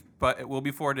weekend, but it will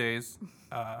be 4 days.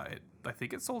 I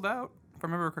think it's sold out, if I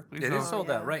remember correctly. It so is sold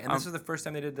out, yeah. right? And this is the first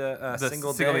time they did the the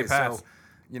single single day. day pass.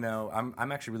 So,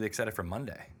 I'm actually really excited for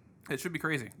Monday. It should be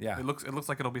crazy. Yeah. It looks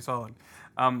like it'll be solid.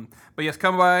 But yes,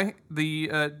 come by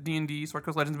the D&D Sword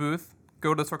Coast Legends booth.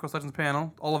 Go to the Sword Coast Legends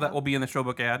panel. All of that will be in the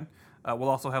showbook ad. We'll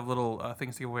also have little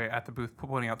things to give away at the booth,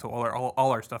 pointing out to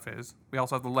all our stuff is. We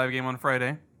also have the live game on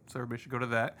Friday, so everybody should go to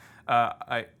that.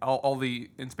 All the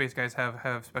In Space guys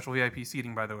have special VIP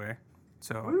seating, by the way.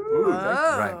 So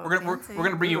Right. Oh, we're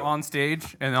gonna bring you on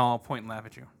stage, and I'll point and laugh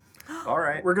at you. All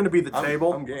right. We're going to be the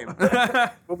table. I'm game.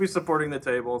 We'll be supporting the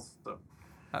tables. So.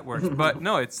 That works. But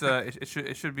no, it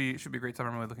should be a great time.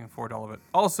 I'm really looking forward to all of it.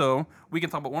 Also, we can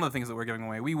talk about one of the things that we're giving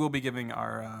away. We will be giving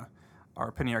our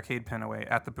Penny Arcade pen away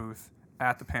at the booth,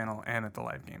 at the panel, and at the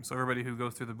live game. So everybody who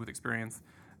goes through the booth experience,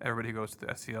 everybody who goes to the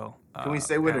SCL. Can we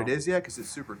say what panel. it is yet? Because it's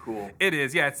super cool. It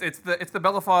is. Yeah. It's the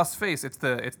Bellafoss face. It's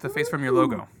the face from your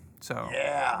logo. So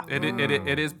Yeah.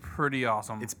 it is pretty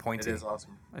awesome. It's pointy. It is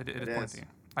awesome. It is is. pointy.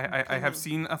 I have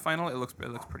seen a final. It looks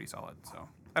pretty solid. So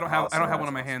I don't have one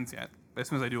in my hands yet. But as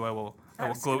soon as I do, I will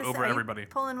was gloat gonna over say, are you everybody.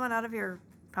 Pulling one out of your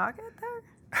pocket there?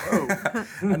 Oh.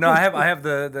 No, I have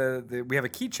the we have a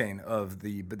keychain of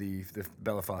the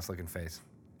Bellafoss looking face.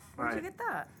 Where'd you Right. get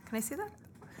that? Can I see that?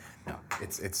 No,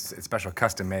 it's special,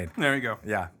 custom made. There you go.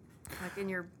 Yeah. Like in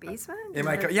your basement? In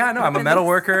my yeah, no, I'm a metal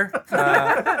worker.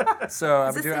 So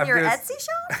Is this in your Etsy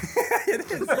shop?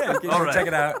 It is. Yeah, you All can check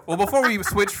it out. Well, before we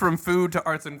switch from food to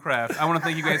arts and crafts, I want to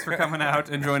thank you guys for coming out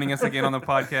and joining us again on the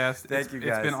podcast. Thank you, It's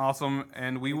guys. been awesome,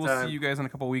 and we will Anytime. see you guys in a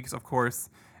couple weeks, of course.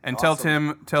 And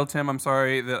Awesome. tell Tim I'm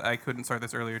sorry that I couldn't start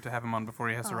this earlier to have him on before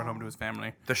he has to run home to his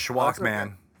family. The Schwalk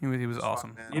man. He was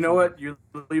awesome. Man. You know what? You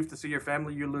leave to see your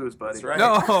family, you lose, buddy. That's right.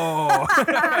 No,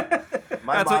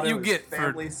 My That's what motto you is get for-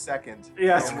 family second.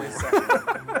 Yes. Family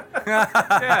second.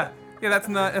 yeah, that's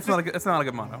not a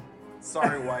good motto.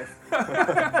 Sorry, wife.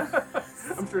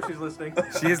 I'm sure she's listening.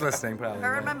 She is listening, probably.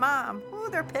 Her and my mom. Ooh,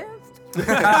 they're pissed.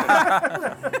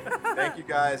 Thank you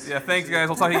guys. Yeah, thanks guys.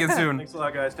 We'll talk to you again soon. Thanks a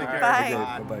lot, guys. Take care.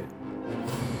 Bye.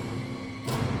 Bye-bye.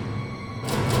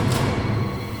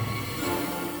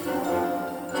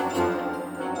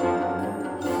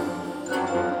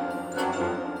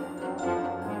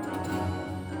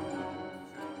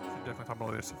 Should definitely talk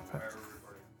about this effect.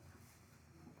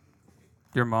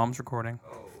 Your mom's recording.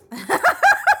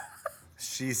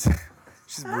 She's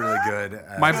really good.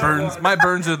 At, My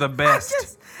burns are the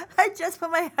best. I just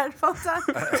put my headphones on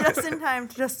just in time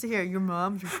just to hear your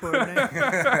mom's recording.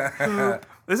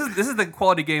 This is the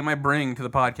quality game I bring to the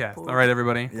podcast. All right,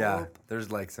 everybody. Yeah, there's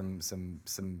like some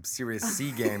serious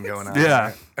C game going on.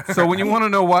 Yeah. So when you want to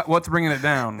know what's bringing it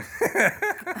down,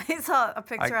 I saw a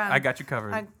picture I got you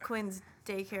covered. on Quinn's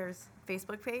daycare's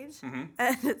Facebook page, Mm-hmm.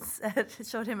 and it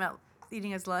showed him out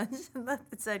eating his lunch, and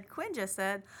it said, Quinn just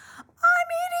said, "I'm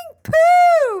eating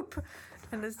poop,"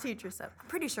 and his teacher said, "I'm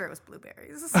pretty sure it was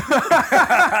blueberries."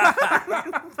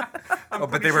 Oh,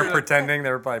 but they were pretending. They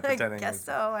were probably I pretending. guess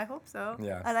so. I hope so.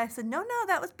 Yeah. And I said, "No,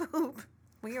 that was poop.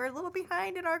 We were a little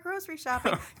behind in our grocery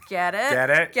shopping. Get it? Get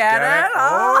it? Get it?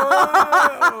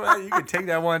 Oh. Oh, you could take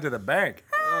that one to the bank.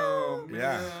 Oh,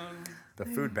 Yeah. The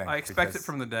food bank. I expect it because-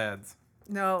 from the dads.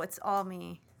 No, it's all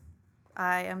me.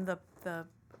 I am the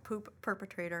poop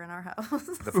perpetrator in our house.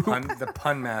 the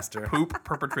pun master. Poop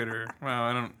perpetrator. Wow,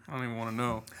 I don't even want to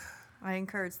know. I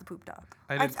encourage the poop dog.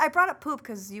 I did- I brought up poop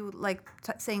because you like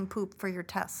saying poop for your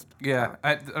test. Yeah,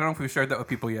 I don't know if we've shared that with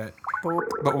people yet. Poop.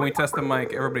 But when we test the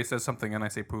mic, everybody says something and I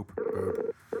say poop.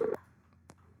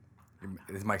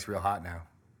 This mic's real hot now.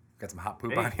 Got some hot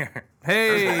poop on here.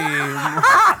 Hey!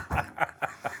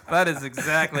 That is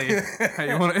exactly how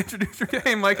you want to introduce your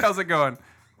game. Mike, how's it going?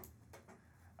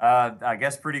 I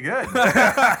guess pretty good.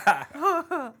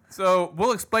 So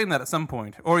we'll explain that at some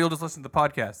point, or you'll just listen to the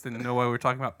podcast and know why we were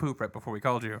talking about poop right before we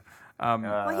called you.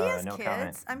 Well, he has no kids.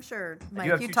 comment. I'm sure. I Mike,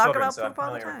 do have you two talk children, about so I'm poop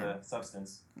all the familiar time. with the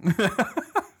substance.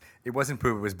 It wasn't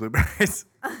poop. It was blueberries.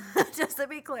 Just to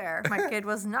be clear, my kid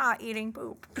was not eating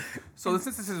poop. So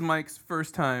since this is Mike's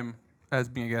first time as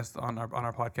being a guest on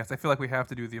our podcast, I feel like we have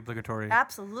to do the obligatory.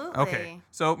 Absolutely. Okay.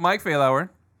 So Mike Failhour.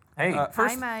 Hey,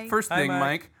 First, Mike. first Hi, thing, Mike.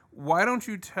 Mike. Why don't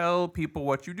you tell people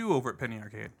what you do over at Penny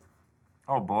Arcade?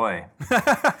 oh boy.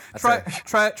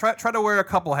 Try to wear a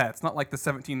couple hats, not like the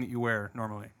 17 that you wear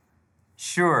normally.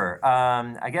 Sure.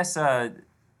 I guess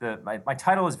my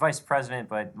title is vice president,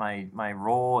 but my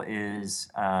role is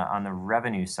on the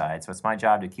revenue side. So it's my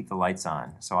job to keep the lights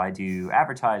on. So I do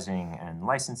advertising and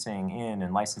licensing in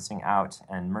and licensing out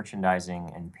and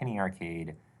merchandising and Penny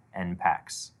Arcade and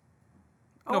PAX.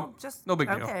 No- just no big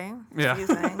deal. Okay. Yeah. A few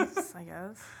things, I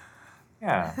guess.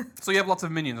 Yeah. So you have lots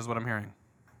of minions, is what I'm hearing.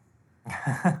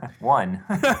 One.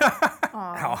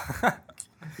 Aw.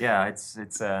 Yeah, it's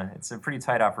a pretty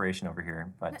tight operation over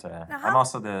here. But now I'm how-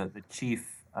 also the chief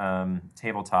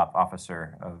tabletop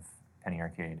officer of Penny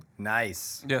Arcade.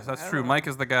 Nice. Yes, that's true. Mike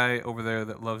is the guy over there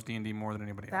that loves D&D more than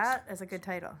anybody else. That is a good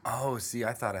title. Oh, see,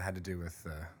 I thought it had to do with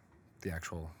the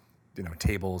actual,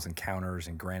 tables and counters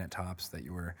and granite tops that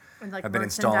you were And, like, have been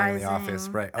installing in the office,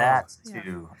 merchandising. right? Oh, That Yeah.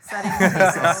 too. Setting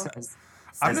the table.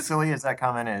 As silly as that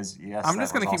comment is, yes. I'm that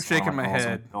just gonna was keep also shaking one of my the goals of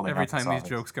head building every out this time these office.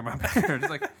 jokes come up here. It's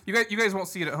like you guys won't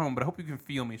see it at home, but I hope you can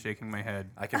feel me shaking my head.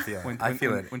 I can feel it. When, I when-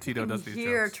 feel when- it. when Tito does these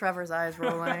Hear jokes. Trevor's eyes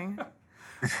rolling.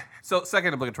 So,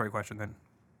 second obligatory question then.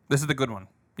 This is the good one.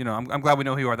 I'm glad we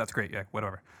know who you are. That's great. Yeah,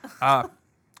 whatever.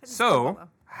 So,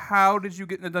 how did you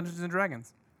get into Dungeons and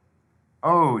Dragons?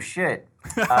 Oh shit!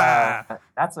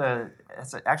 That's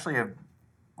actually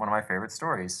one of my favorite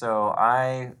stories. So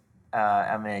I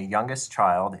am a youngest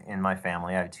child in my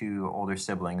family. I have two older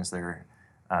siblings. They're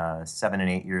 7 and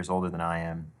 8 years older than I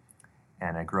am,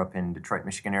 and I grew up in Detroit,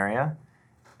 Michigan area.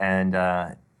 And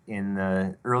in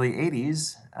the early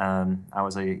 '80s, I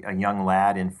was a young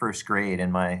lad in first grade,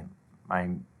 and my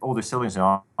older siblings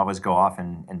would always go off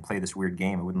and play this weird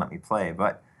game. It wouldn't let me play,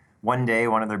 but one day,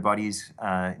 one of their buddies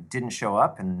didn't show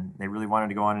up, and they really wanted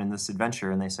to go on in this adventure.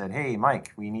 And they said, "Hey,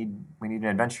 Mike, we need an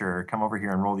adventure. Come over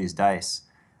here and roll these dice."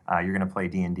 you're going to play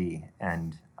D&D.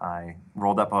 And I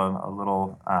rolled up a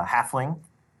little halfling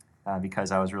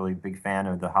because I was really a big fan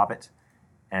of The Hobbit,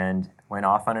 and went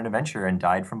off on an adventure and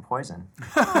died from poison.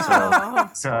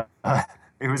 So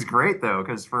it was great, though,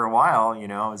 because for a while,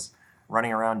 I was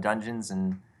running around dungeons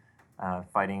and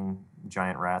fighting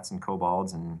giant rats and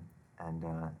kobolds and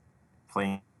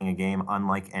playing a game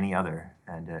unlike any other.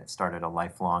 And it started a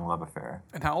lifelong love affair.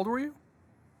 And how old were you?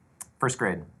 First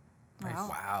grade.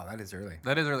 Wow, that is early.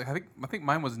 That is early. I think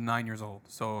mine was 9 years old.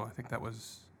 So I think that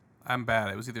was. I'm bad.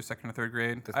 It was either second or third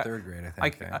grade. The third grade, I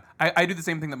think. I do the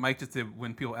same thing that Mike just did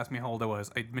when people ask me how old I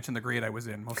was. I mention the grade I was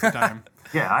in most of the time.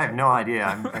 Yeah, I have no idea.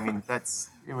 I mean,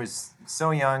 it was so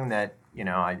young that,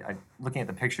 I looking at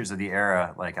the pictures of the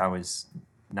era, like I was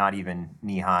not even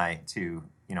knee high to,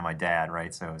 my dad,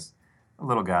 right? So I was a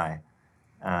little guy.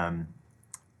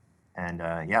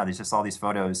 There's just all these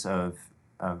photos of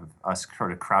us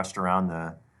sort of crouched around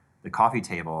the coffee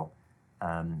table,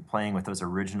 playing with those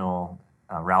original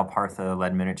Ral Partha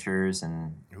lead miniatures.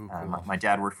 And Ooh, cool. my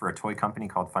dad worked for a toy company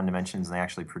called Fun Dimensions, and they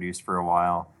actually produced for a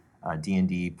while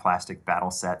D&D plastic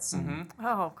battle sets and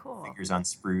Oh, cool. figures on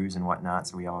sprues and whatnot.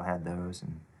 So we all had those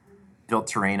and built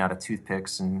terrain out of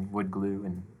toothpicks and wood glue.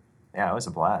 And yeah, it was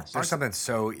a blast. There's something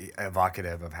so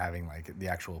evocative of having like the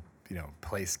actual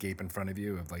playscape in front of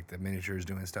you of like the miniatures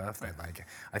doing stuff that like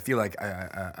I feel like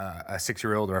a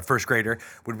 6-year-old or a first grader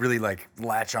would really like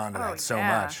latch onto that so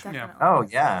much. Definitely. Oh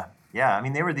yeah. I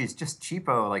mean, they were these just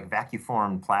cheapo like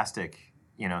vacuum-formed plastic,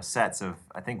 sets of.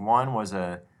 I think one was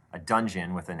a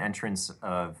dungeon with an entrance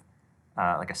of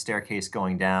like a staircase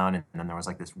going down, and then there was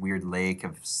like this weird lake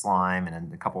of slime, and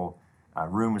then a couple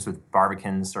rooms with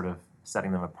barbicans sort of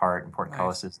setting them apart and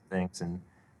portcullises and things. And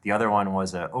the other one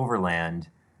was a overland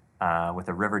with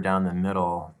a river down the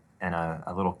middle and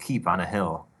a little keep on a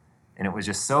hill, and it was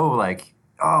just so like.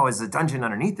 Oh, is the dungeon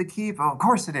underneath the keep? Oh, of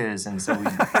course it is. And so we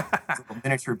little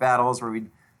miniature battles where we'd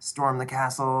storm the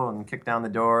castle and kick down the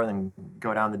door and then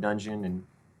go down the dungeon. And,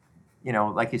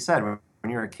 like you said, when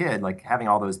you're a kid, like having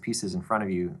all those pieces in front of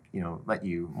you, let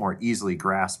you more easily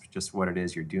grasp just what it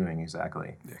is you're doing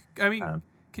exactly. Yeah. I mean,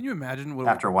 can you imagine what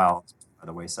after a while, it was by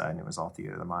the wayside and it was all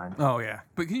theater of the mind. Oh, yeah.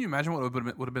 But can you imagine what it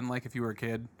would have been like if you were a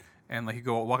kid and like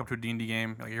you walk up to a D&D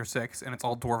game, like you're 6, and it's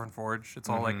all Dwarven Forge. It's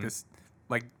all like this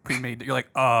like pre-made. You're like,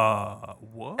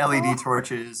 what? LED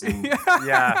torches and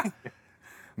Yeah.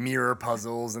 Mirror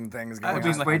puzzles and things going on.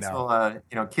 Just wait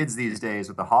till kids these days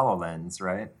with the HoloLens,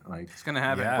 right? Like It's gonna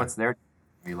happen. Yeah. what's their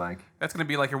be like? That's gonna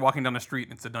be like you're walking down the street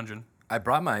and it's a dungeon. I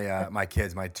brought my my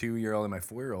kids, my 2-year-old and my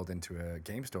 4-year-old, into a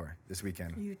game store this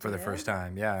weekend You for the did? first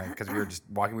time. Yeah, because we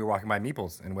were walking by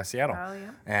Meeples in West Seattle, Oh,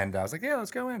 yeah. and I was like, yeah,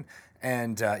 let's go in.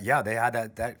 And they had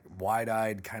that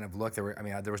wide-eyed kind of look. There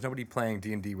was nobody playing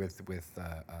D&D with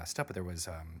stuff, but there was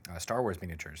Star Wars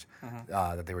miniatures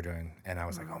that they were doing, and I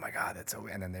was like, oh my god, that's so.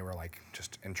 And then they were like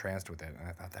just entranced with it, and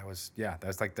I thought that was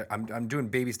like I'm doing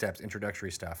baby steps,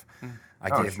 introductory stuff.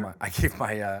 I gave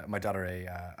my daughter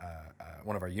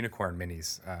one of our unicorn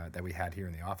minis that we had here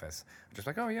in the office. I'm just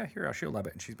like, oh yeah, here, she'll love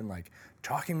it. And she's been like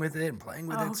talking with it and playing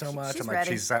with it so much. she's I'm like,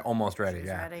 ready. she's almost ready. She's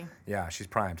yeah, ready. yeah, she's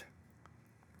primed.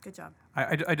 Good job.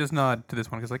 I just nod to this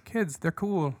one because like kids, they're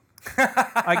cool.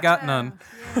 I got none.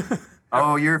 Yeah.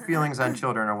 Oh, your feelings on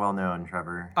children are well known,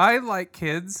 Trevor. I like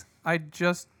kids. I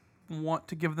just want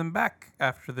to give them back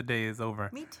after the day is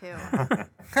over. Me too.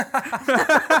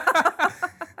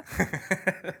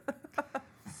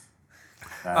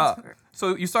 That's fair.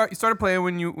 So you started playing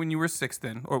when you were 6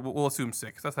 then, or we'll assume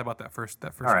 6. That's about that first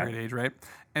right. grade age, right?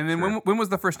 And then Sure. when was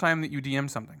the first time that you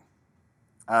DM'd something?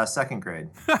 Second grade.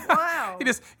 Wow.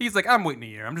 He's like, I'm waiting a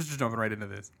year. I'm just jumping right into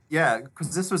this. Yeah,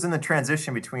 because this was in the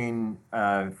transition between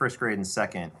first grade and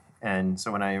second. And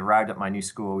so when I arrived at my new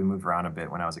school, we moved around a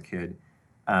bit when I was a kid.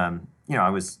 I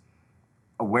was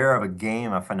aware of a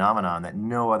game, a phenomenon that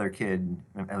no other kid,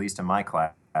 at least in my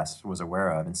class, was aware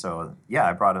of. And so,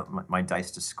 I brought my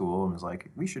dice to school and was like,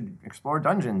 we should explore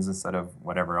dungeons instead of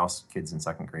whatever else kids in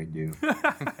second grade do.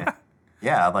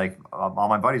 Yeah, like all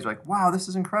my buddies were like, wow, this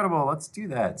is incredible. Let's do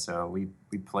that. So we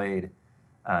played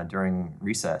during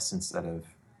recess instead of,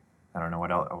 I don't know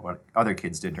what other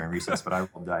kids did during recess, but I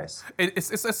rolled dice. It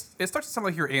starts to sound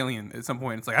like you're alien at some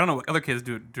point. It's like, I don't know what other kids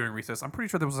do during recess. I'm pretty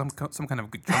sure there was some kind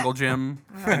of jungle gym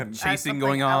and chasing Something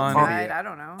going on. outside, I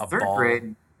don't know. A Third ball.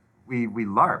 grade, we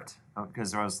LARPed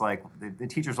because I was like, the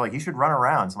teachers were like, you should run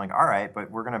around. So I'm like, all right,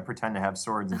 but we're going to pretend to have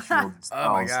swords and shields and spells.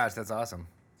 Oh my gosh, that's awesome.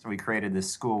 So we created this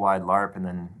school-wide LARP, and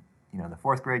then the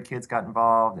fourth grade kids got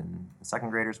involved, and the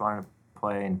second graders wanted to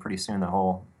play, and pretty soon the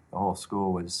whole the whole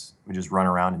school would just run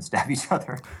around and stab each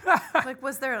other. Like,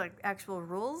 was there like actual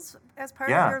rules as part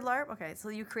Yeah. of your LARP? Okay, so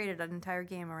you created an entire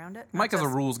game around it. Mike is a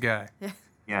rules guy.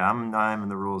 Yeah, I'm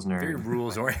the rules nerd. Very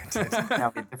rules oriented. Yeah,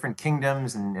 we had different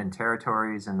kingdoms and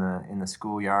territories in the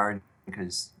schoolyard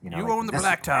because You like, own the this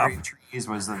blacktop. area trees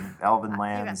was the elven got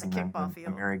lands, the and kickball the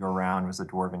field. merry-go-round was the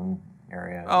dwarven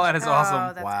area. Oh, that is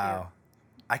awesome. That's Wow.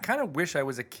 I kind of wish I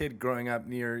was a kid growing up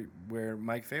near where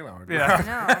Mike Failauer grew up. Yeah. cute.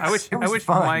 I know. I wish It was Mike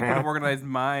fun, would have man. organized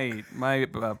my playtime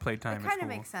It at kind school. of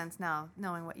makes sense now,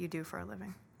 knowing what you do for a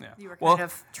living. Yeah. You were Well, kind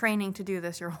of training to do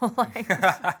this your whole life.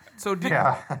 so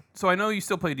Yeah. so I know you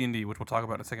still play D&D, which we'll talk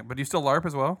about in a second. But do you still LARP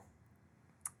as well?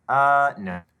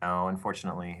 No,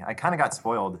 unfortunately. I kind of got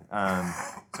spoiled.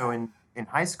 So in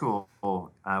high school,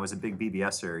 I was a big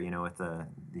BBSer, with the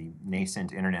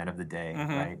nascent internet of the day,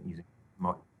 right? Using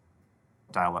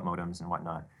dial-up modems and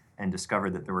whatnot, and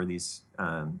discovered that there were these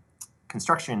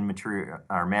construction material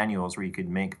or manuals where you could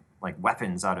make like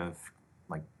weapons out of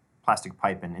like plastic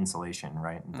pipe and insulation,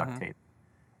 right, and duct tape.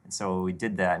 And so we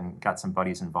did that and got some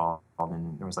buddies involved,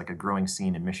 and there was like a growing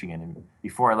scene in Michigan. And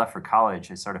before I left for college,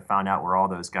 I sort of found out where all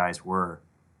those guys were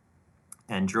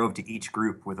and drove to each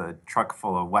group with a truck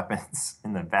full of weapons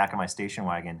in the back of my station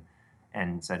wagon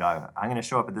and said, I'm going to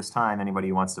show up at this time. Anybody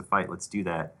who wants to fight, let's do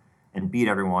that. And beat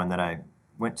everyone that I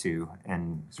went to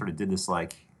and sort of did this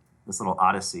little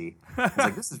odyssey. I was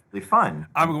like, this is really fun.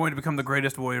 I'm going to become the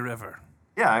greatest warrior ever.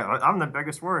 Yeah, I'm the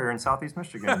biggest warrior in Southeast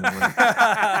Michigan with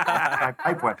my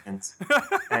pipe weapons.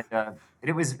 And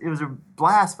it was a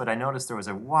blast, but I noticed there was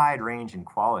a wide range in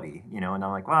quality, and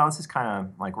I'm like, well, this is kind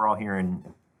of like we're all here in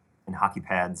hockey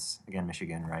pads, again,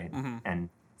 Michigan, right? And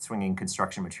swinging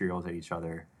construction materials at each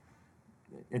other.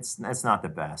 It's not the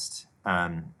best.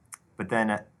 But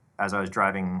then as I was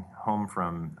driving home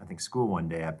from, I think, school one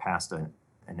day, I passed an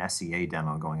SCA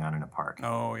demo going on in a park.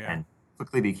 Oh, yeah. And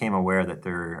quickly became aware that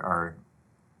there are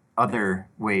other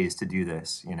ways to do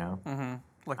this,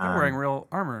 Like they're wearing real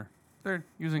armor. They're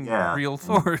using Yeah. real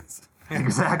swords.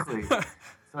 Exactly.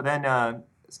 So then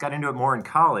just got into it more in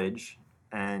college,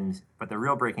 but the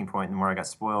real breaking point and where I got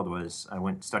spoiled was I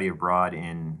went to study abroad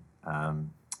in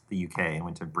the UK. I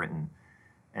went to Britain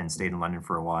and stayed in London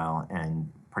for a while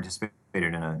and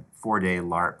participated in a 4-day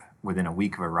LARP within a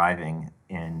week of arriving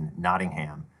in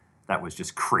Nottingham. That was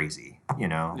just crazy,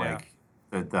 like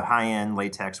the high-end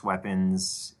latex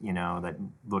weapons, that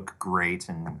look great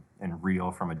and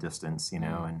real from a distance, and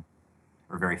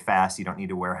are very fast. You don't need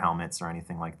to wear helmets or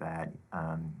anything like that.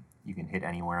 You can hit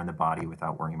anywhere in the body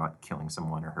without worrying about killing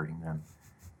someone or hurting them.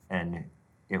 And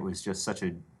it was just such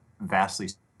a vastly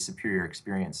superior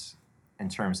experience in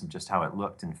terms of just how it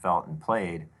looked and felt and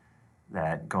played,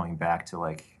 that going back to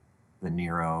like the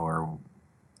Nero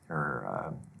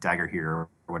or Dagger Hero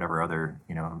or whatever other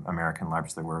American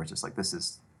LARPs there were, was just like,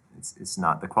 it's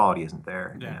not, the quality isn't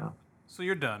there. Yeah. So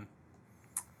you're done.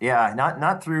 Yeah,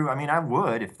 not through. I mean, I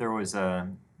would if there was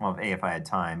if I had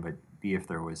time, but B, if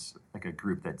there was like a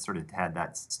group that sort of had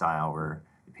that style where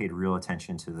it paid real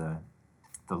attention to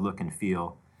the look and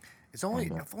feel. It's only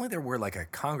if only there were like a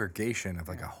congregation of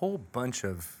like a whole bunch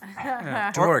of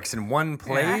dorks in one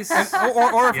place.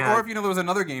 Or if Yeah. there was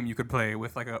another game you could play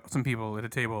with like some people at a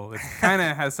table that kind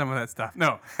of has some of that stuff.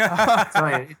 No.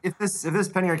 So if this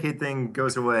penny arcade thing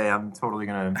goes away, I'm totally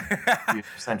gonna be a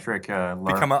eccentric LARP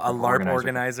Become a LARP organizer.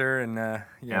 organizer and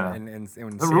Yeah. in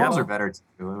The rules are better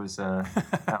too. It was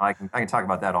I can talk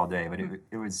about that all day, but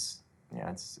it was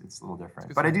it's a little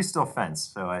different. But I do still fence,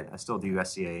 so I still do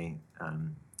SCA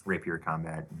rapier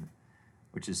combat,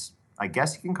 which is, I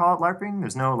guess you can call it LARPing.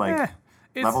 There's no It's-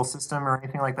 level system or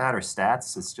anything like that or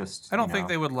stats. It's just I don't think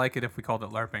they would like it if we called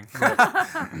it LARPing.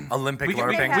 Olympic We can-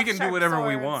 LARPing. we can do whatever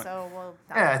we want.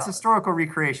 Yeah, it's historical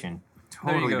recreation.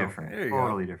 There you Totally go. different. There you go.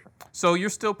 Totally different. So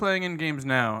you're still playing in games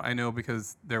now, I know,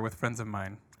 because they're with friends of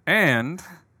mine. And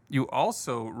you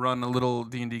also run a little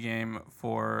D&D game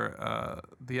for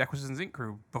the Acquisitions Inc.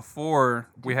 crew before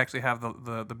we actually have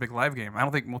the big live game. I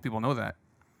don't think most people know that.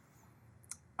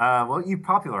 Well, you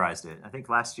popularized it. I think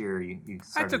last year you I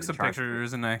started took to some charge-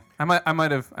 pictures, and I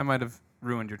might have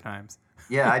ruined your times.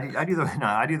 Yeah, I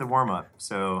do the warm up.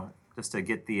 So just to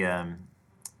get the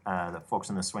folks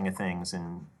in the swing of things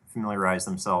and familiarize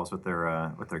themselves with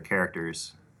their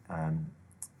characters.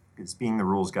 Because being the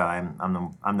rules guy,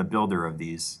 I'm the builder of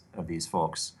these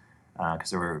folks.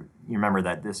 Because you remember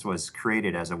that this was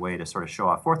created as a way to sort of show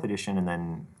off 4th edition, and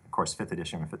then of course 5th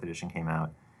edition when 5th edition came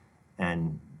out.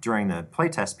 And during the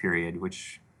playtest period,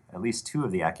 which at least 2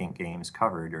 of the ACK Inc. games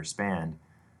covered or spanned,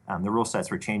 the rule sets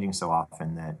were changing so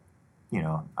often that,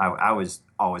 I was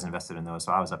always invested in those,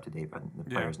 so I was up to date, but the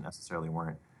players necessarily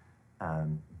weren't.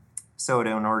 So in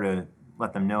order to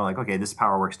let them know, like, okay, this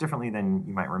power works differently than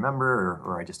you might remember,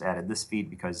 or I just added this feat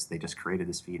because they just created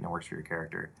this feat and it works for your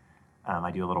character.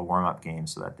 I do a little warm-up game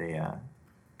so that they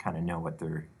kind of know what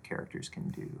their characters can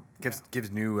do.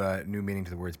 Gives new meaning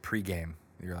to the words pregame.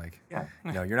 You're like, Yeah.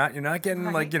 you're not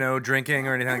getting like drinking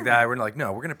or anything like that. We're like,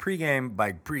 no, we're gonna pregame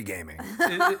by pregaming.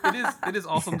 It is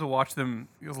awesome to watch them.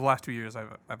 The last 2 years,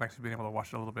 I've actually been able to watch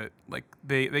it a little bit. Like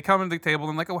they come into the table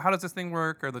and like, oh, how does this thing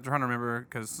work? Or they're trying to remember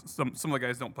because some of the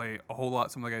guys don't play a whole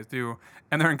lot. Some of the guys do,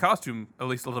 and they're in costume at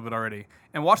least a little bit already.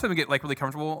 And watch them get like really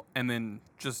comfortable and then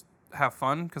just have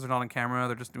fun because they're not on camera.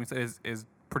 They're just doing is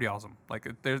pretty awesome. Like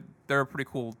they're a pretty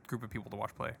cool group of people to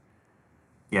watch play.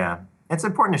 Yeah. It's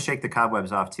important to shake the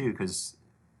cobwebs off, too, because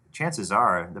chances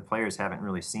are the players haven't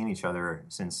really seen each other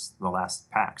since the last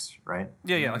PAX, right?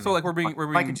 Yeah. So like we're being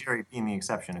Mike and Jerry being the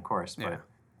exception, of course. Yeah. But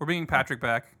We're bringing Patrick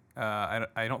back. I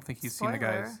don't think he's seen the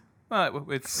guys.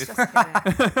 It's Just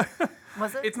kidding.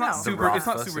 Was it? it's not No. super. It's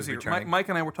not Rothfuss super is secret. returning. Mike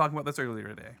and I were talking about this earlier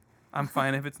today. I'm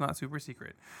fine if it's not super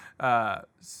secret.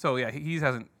 So yeah, he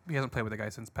hasn't played with the guy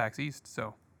since PAX East.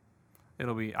 So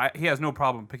it'll be. He has no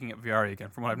problem picking up VR again,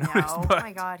 from what I've noticed. Oh But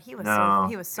my God, he was No.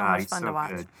 so God, much he's fun so to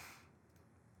watch. good.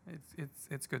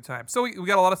 it's good time. So we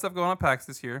got a lot of stuff going on at PAX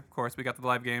this year. Of course, we got the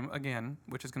live game again,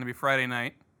 which is going to be Friday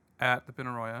night at the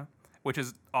Pinarroya, which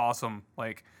is awesome.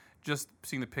 Like just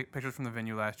seeing the pictures from the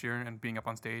venue last year and being up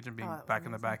on stage and being Oh, it was back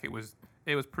in the amazing. back,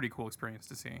 it was pretty cool experience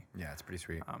to see. Yeah, it's pretty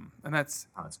sweet. And that's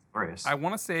Oh, it's glorious. I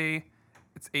want to say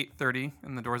it's 8:30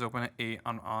 and the doors open at 8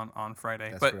 on Friday.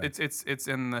 That's but correct. it's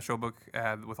in the showbook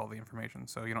ad with all the information,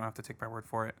 so you don't have to take my word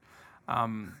for it.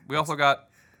 We also got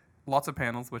lots of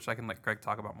panels, which I can let Greg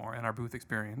talk about more, and our booth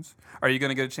experience. Are you going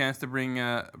to get a chance to bring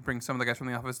some of the guys from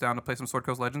the office down to play some Sword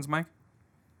Coast Legends, Mike?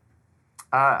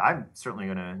 I'm certainly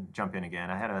going to jump in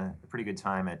again. I had a pretty good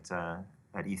time at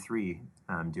E3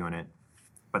 doing it,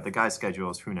 but the guys'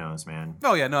 schedules, who knows, man.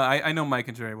 Oh yeah, no, I know Mike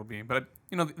and Jerry will be, but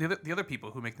the other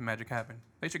people who make the magic happen,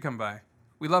 they should come by.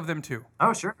 We love them too.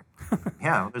 Oh, sure.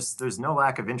 Yeah, there's no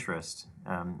lack of interest.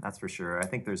 That's for sure. I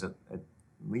think there's at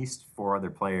least 4 other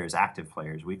players, active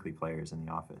players, weekly players in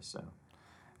the office. So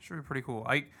Should be pretty cool.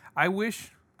 I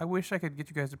wish I could get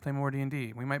you guys to play more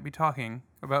D&D. We might be talking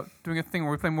about doing a thing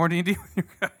where we play more D&D with you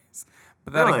guys.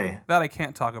 But Really? that I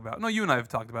can't talk about. No, you and I have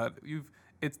talked about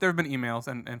it. There have been emails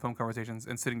and phone conversations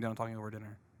and sitting down and talking over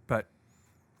dinner. But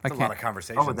I It's a can't. lot of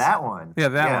conversations. oh, that one. Yeah,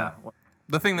 that one.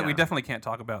 The thing that we Yeah. definitely can't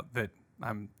talk about that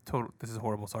I'm total. This is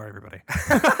horrible. Sorry, everybody.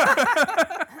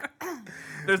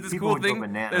 There's this People cool would go thing.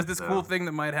 bananas, There's this cool though. thing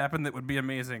that might happen that would be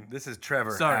amazing. This is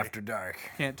Trevor Sorry. After Dark.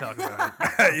 Can't talk about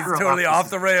it. He's totally off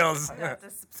the rails. You have to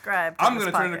subscribe. To I'm this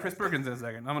gonna turn into podcast. Chris Perkins in a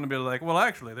second. I'm gonna be like, well,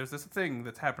 actually, there's this thing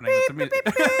that's happening. That's amazing.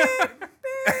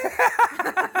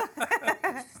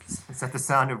 Is that the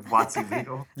sound of Watsy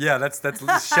Beetle? Yeah, that's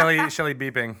Shelly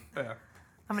beeping. Yeah.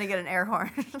 I'm gonna get an air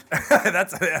horn.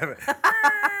 That's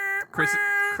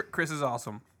Chris is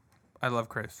awesome. I love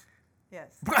Chris. Yes.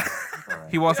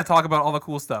 He wants to talk about all the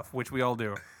cool stuff, which we all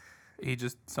do. He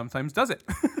just sometimes does it.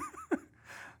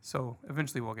 So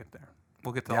eventually we'll get there.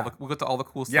 We'll get to all the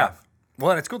cool yeah. stuff.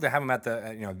 Well, and it's cool to have him at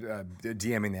the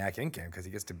DMing the Ack Inc. game because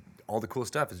he gets to all the cool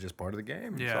stuff is just part of the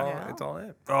game. Yeah. It's all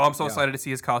it. Oh, I'm so Yeah. excited to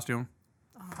see his costume.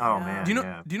 Oh, man. Do you know?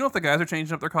 Yeah. Do you know if the guys are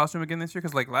changing up their costume again this year?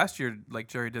 Because like last year, like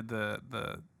Jerry did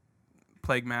the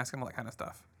plague mask and all that kind of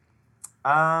stuff.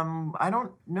 I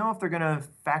don't know if they're going to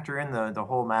factor in the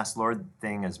whole Masked Lord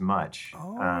thing as much.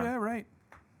 Oh yeah, right.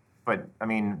 But, I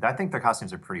mean, I think the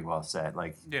costumes are pretty well set.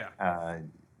 Like, Yeah.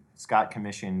 Scott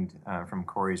commissioned from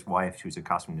Corey's wife, who's a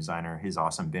costume designer, his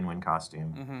awesome Binwin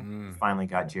costume. Mm-hmm. Finally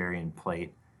got Jerry in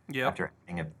plate Yep. after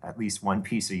having at least one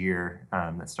piece a year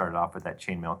that started off with that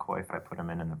chainmail coif I put him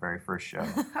in the very first show.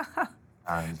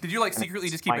 Did you like and secretly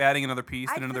it's just keep Mike- adding another piece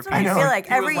and another That's what piece? I know. feel like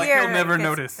He was every like, year. he'll never it gets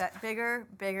notice. That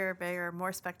bigger,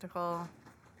 more spectacle,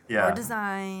 Yeah. more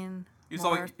design. You just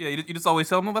more- always, you just always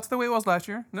tell them, well, that's the way it was last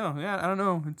year. No, yeah, I don't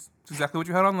know. It's exactly what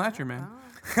you had on last year, man.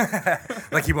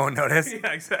 Like he won't notice.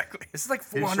 Yeah, exactly. This is like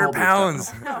His 400 shoulders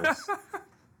pounds. definitely notice.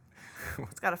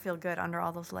 It's got to feel good under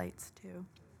all those lights too.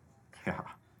 Yeah.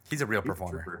 He's a real He's a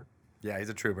performer. trooper. Yeah, he's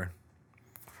a trooper.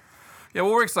 Yeah,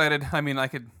 well, we're excited. I mean,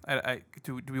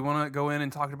 do we want to go in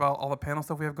and talk about all the panel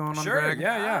stuff we have going on, Greg?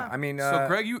 Yeah. I mean, So,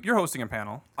 Greg, you're hosting a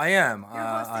panel. I am. You're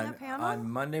hosting a on, panel? on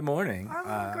Monday morning. Our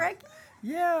little Greggy.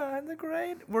 Yeah, and the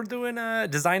great. We're doing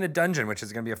Design a Dungeon, which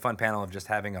is going to be a fun panel of just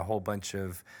having a whole bunch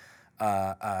of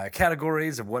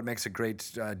categories of what makes a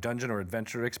great dungeon or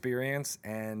adventure experience,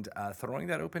 and throwing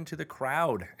that open to the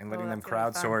crowd and letting them that's gonna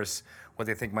be fun. crowdsource what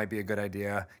they think might be a good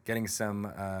idea, getting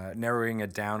some narrowing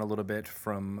it down a little bit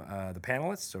from the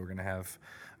panelists. So we're going to have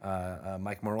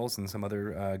Mike Merles and some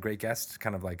other great guests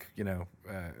kind of like,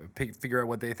 figure out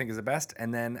what they think is the best,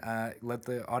 and then let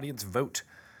the audience vote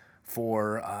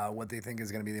for what they think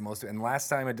is going to be the most. And last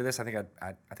time I did this, I think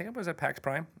I was at PAX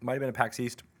Prime. Might have been at PAX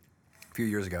East a few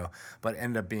years ago, but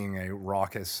ended up being a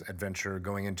raucous adventure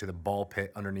going into the ball pit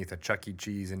underneath a Chuck E.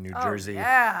 Cheese in New Jersey.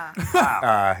 Yeah.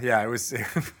 Yeah, it was.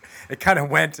 It kind of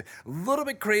went a little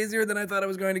bit crazier than I thought it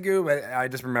was going to go, but I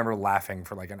just remember laughing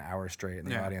for like an hour straight, and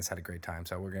the audience had a great time.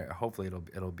 So we're gonna hopefully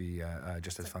it'll be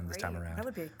just as fun this time around. That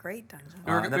would be a great dungeon.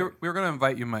 We were going to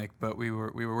invite you, Mike, but we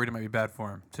were worried it might be bad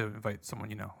for him to invite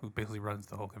someone who basically runs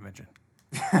the whole convention.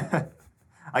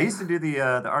 I used to do the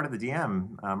Art of the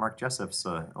DM, Mark Jessup's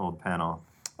old panel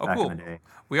back cool. in the day.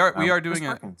 We are doing Chris it.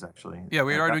 Perkins, actually. Yeah,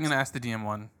 we At are PAX. doing an Ask the DM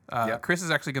one. Yep. Chris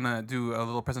is actually going to do a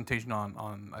little presentation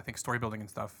on I think story building and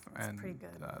stuff, and pretty good.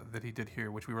 that he did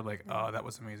here, which we were like, oh, that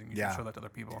was amazing. You Yeah. should show that to other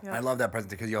people. Yeah. I love that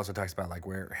presentation because he also talks about like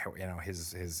where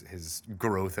his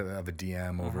growth of a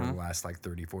DM over the last like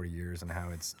 30, 40 years and how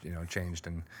it's changed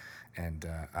and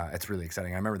it's really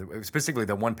exciting. I remember specifically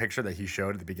the one picture that he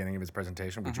showed at the beginning of his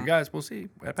presentation, which you guys will see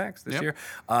at PAX this year,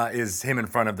 is him in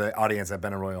front of the audience at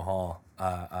Benaroya Hall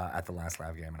at the last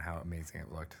Lab game and how amazing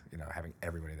it looked. Having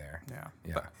everybody there.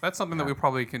 Yeah. That's something that we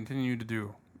probably continue to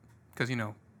do because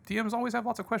DMs always have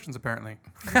lots of questions apparently.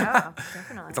 Yeah,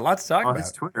 definitely. It's a lot to talk Well, about.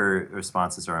 his Twitter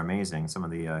responses are amazing. Some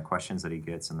of the questions that he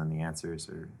gets and then the answers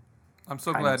are. I'm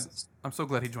so kind glad. of- I'm so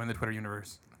glad he joined the Twitter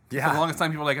universe. Yeah. For the longest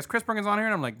time, people were like, "Is Chris Perkins on here?"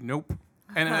 And I'm like, "Nope."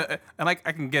 And I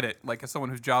can get it. Like, as someone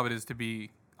whose job it is to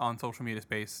be on social media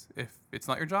space, if it's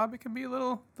not your job, it can be a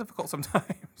little difficult sometimes.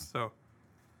 So,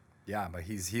 Yeah, but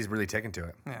he's really taken to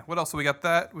it. yeah. What else? So we got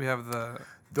that. We have the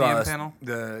DM panel.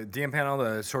 The DM panel,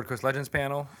 the Sword Coast Legends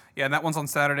panel. Yeah, and that one's on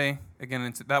Saturday.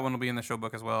 Again, that one will be in the show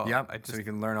book as well. Yep. So you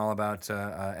can learn all about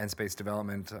end space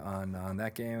development on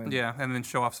that game. Yeah, and then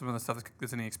show off some of the stuff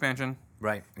that's in the expansion.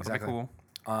 Right. That'll Exactly. be cool.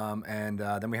 And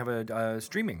then we have a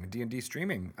streaming D&D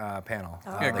streaming panel.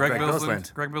 Yeah, that Greg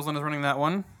Billsland Billsland is running that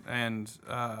one, and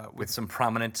with some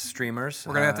prominent streamers.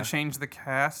 we're gonna have to change the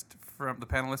cast from the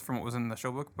panelists from what was in the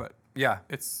show book, but Yeah,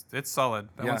 it's solid.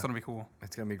 That Yeah. one's gonna be cool.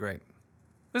 it's gonna be great.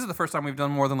 This is the first time we've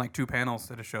done more than like 2 panels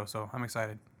at a show, so I'm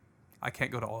excited. I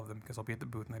can't go to all of them because I'll be at the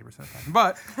booth 90% of the time.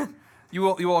 But you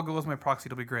all go as my proxy.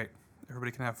 It'll be great.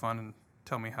 Everybody can have fun and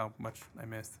tell me how much I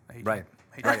missed. I hate Right. you.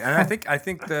 I hate Right, you. and I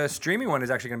think the streaming one is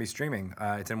actually going to be streaming.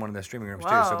 It's in one of the streaming rooms too.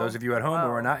 So Whoa. those of you at home who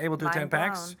are Whoa. not able to Mind attend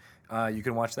PAX, you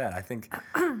can watch that. I think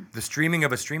the streaming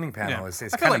of a streaming panel is I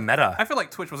feel kind of like- meta. I feel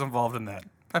like Twitch was involved in that.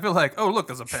 I feel like, oh look,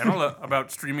 there's a panel about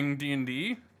streaming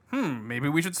D&D. Maybe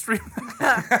we should stream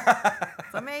that.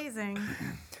 It's amazing.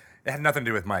 It had nothing to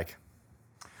do with Mike.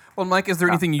 Well, Mike, is there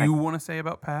anything you want to say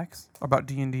about PAX, or about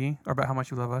D&D, or about how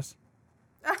much you love us?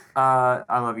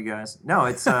 I love you guys. No,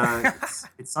 it's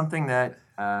it's something that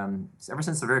ever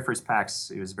since the very first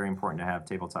PAX, it was very important to have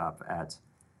tabletop at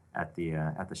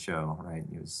the show. Right?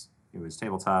 It was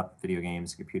tabletop, video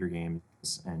games, computer games,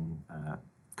 and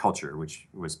culture, which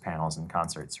was panels and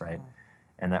concerts. Right?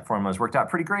 And that formula has worked out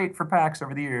pretty great for PAX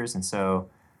over the years. And so,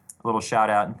 a little shout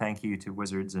out and thank you to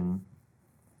Wizards and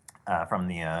from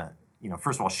the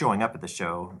first of all showing up at the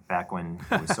show back when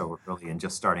it was so early and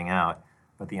just starting out.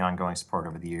 But the ongoing support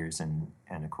over the years, and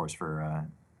of course for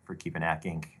keeping ACK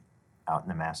Inc. out in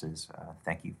the masses.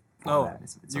 Thank you for that.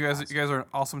 It's you guys are an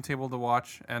awesome table to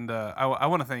watch, and I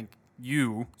want to thank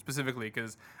you specifically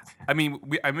because, I mean,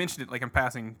 I mentioned it like in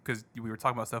passing because we were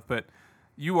talking about stuff, but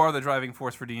you are the driving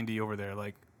force for D&D over there.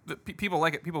 Like people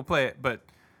like it, people play it, but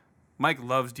Mike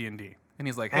loves D&D, and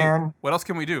he's like, hey, And what else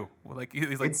can we do? Well, like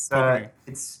he's like,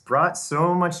 it's brought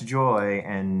so much joy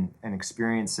and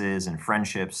experiences and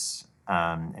friendships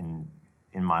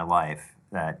in my life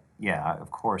that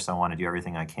of course I want to do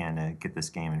everything I can to get this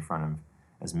game in front of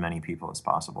as many people as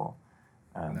possible.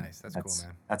 Nice, that's cool,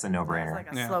 man. That's a It's no-brainer.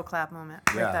 like a Yeah. slow clap moment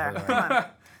right Yeah, there. really. Come on.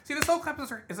 See, this whole clap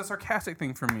is a sarcastic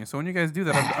thing for me. So when you guys do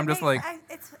that, I'm just like,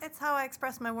 It's how I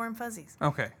express my warm fuzzies.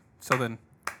 okay. So then,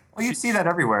 Well, you see that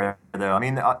everywhere, though. I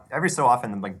mean, every so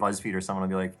often, like BuzzFeed or someone will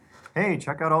be like, "Hey,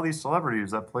 check out all these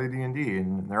celebrities that play D&D,"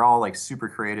 and they're all like super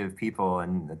creative people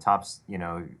and the tops,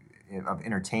 of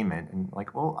entertainment. And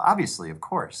like, well, obviously, of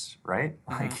course, right?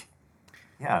 Like,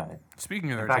 yeah.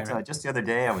 speaking of In fact, entertainment, just the other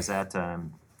day, I was at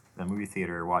the movie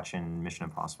theater watching Mission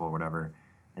Impossible or whatever,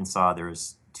 and saw there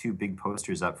was 2 big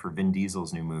posters up for Vin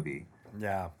Diesel's new movie.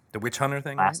 Yeah, the witch hunter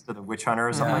thing. Right? Last of the Witch Hunter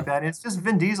or something like that. It's just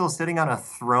Vin Diesel sitting on a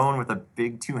throne with a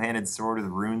big two-handed sword with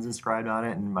runes inscribed on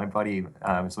it. And my buddy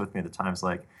was with me at the time. Was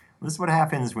like, "This is what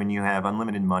happens when you have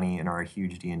unlimited money and are a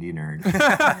huge D&D nerd.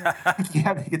 You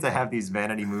get to have these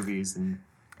vanity movies and."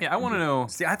 Yeah, I want to know.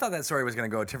 See, I thought that story was going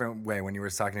to go a different way when you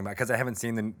were talking about, because I haven't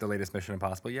seen the latest Mission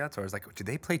Impossible yet. So I was like, do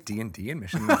they play D&D in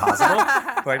Mission Impossible?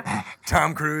 Like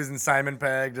Tom Cruise and Simon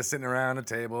Pegg just sitting around a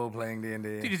table playing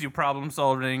D&D. Teaches you problem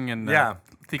solving and Yeah.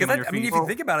 thinking on your I mean, feet. if you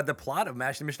think about it, the plot of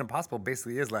Mission Impossible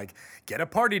basically is like, get a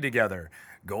party together,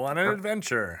 go on an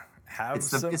adventure, have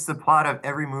It's the plot of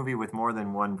every movie with more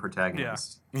than one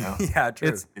protagonist. You know? Yeah,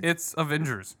 true. It's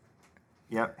Avengers.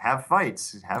 Yep. Have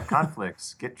fights, have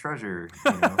conflicts, get treasure.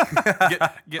 You know, Get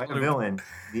fight a loot. villain.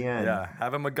 The end. Yeah,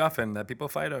 have a MacGuffin that people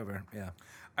fight over. Yeah.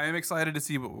 I am excited to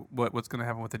see what's going to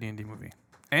happen with the D&D movie.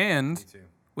 And too.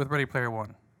 with Ready Player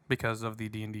One, because of the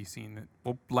D&D scene that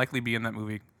will likely be in that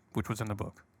movie, which was in the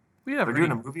book. We have They're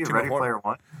doing a movie of Ready Player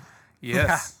One.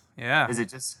 Yes. Yeah. Is it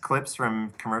just clips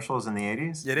from commercials in the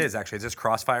 80s? It is actually. It's just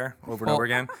Crossfire over and Well- over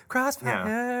again.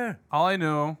 Crossfire. All I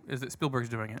know is that Spielberg's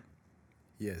doing it.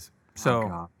 He is. So Oh,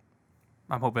 God.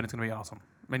 I'm hoping it's going to be awesome.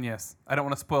 And yes, I don't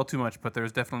want to spoil too much, but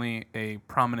there's definitely a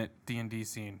prominent D&D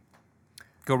scene.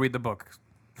 Go read the book.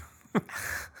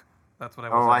 That's what I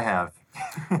was. Oh, I have.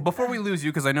 Before we lose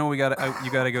you, because I know you got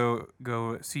to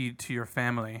go see to your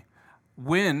family.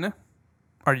 When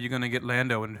are you going to get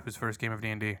Lando into his first game of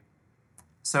D&D?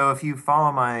 So if you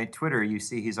follow my Twitter, you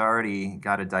see he's already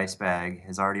got a dice bag.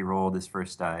 Has already rolled his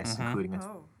first dice, including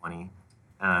a 20.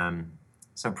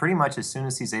 So pretty much as soon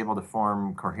as he's able to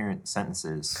form coherent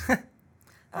sentences.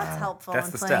 That's helpful that's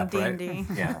in the playing step, right? D&D.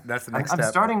 Yeah, That's the I'm, next I'm step.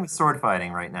 starting with sword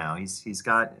fighting right now. He's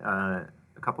got a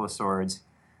couple of swords.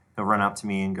 He'll run up to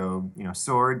me and go,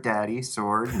 sword, daddy,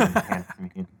 sword, and hand it to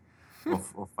me. And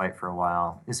we'll fight for a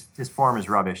while. His form is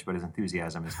rubbish, but his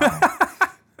enthusiasm is fine.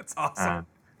 That's awesome.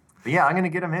 But yeah, I'm going to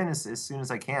get him in as soon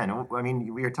as I can. I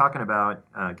mean, we were talking about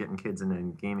getting kids into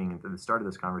gaming at the start of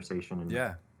this conversation. And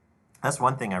Yeah. that's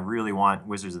one thing I really want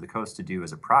Wizards of the Coast to do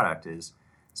as a product is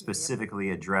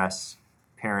specifically address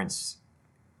parents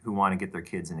who want to get their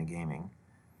kids into gaming.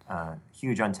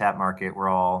 Huge untapped market. We're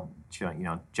all, Gen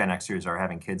Xers are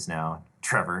having kids now.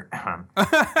 Trevor.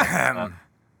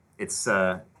 It's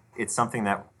something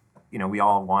that we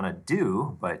all want to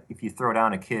do, but if you throw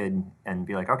down a kid and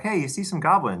be like, okay, you see some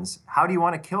goblins, how do you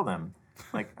want to kill them?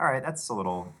 Like, all right, it's a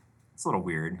little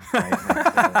weird.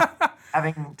 Right?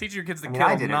 Having Teach your kids to I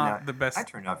kill, did it. not the best. I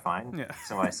turned out fine, Yeah.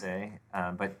 so I say.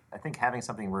 But I think having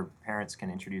something where parents can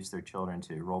introduce their children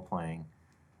to role playing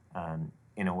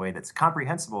in a way that's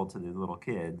comprehensible to the little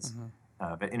kids,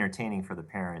 but entertaining for the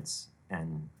parents,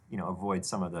 and avoid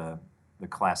some of the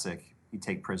classic "you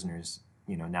take prisoners."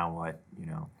 Now what?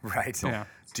 Right. Yeah.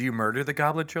 Do you murder the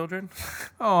goblin children?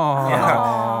 Oh.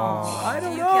 I Do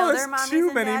don't you know. kill their There's mommies too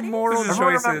and many daddies? moral Remember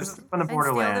when I was choices. on the And steal their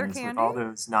Borderlands with all candy?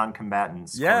 those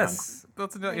non-combatants? Yes.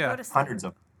 That's They yeah. go to sleep. hundreds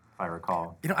of, if I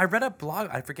recall. I read a blog.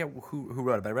 I forget who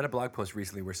wrote it, but I read a blog post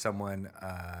recently where someone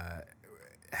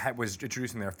was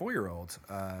introducing their 4-year-old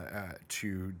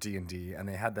to D&D, and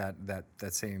they had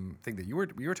that same thing that you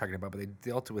were talking about, but they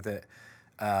dealt with it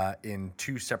in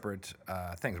two separate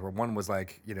things. Where one was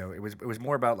like, it was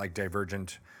more about like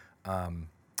divergent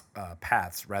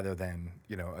paths rather than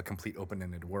a complete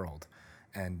open-ended world.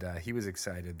 And he was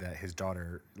excited that his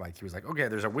daughter, he was like, okay,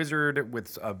 there's a wizard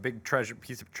with a big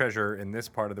piece of treasure in this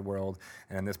part of the world,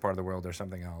 and in this part of the world there's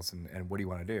something else, and what do you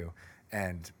want to do?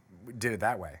 And did it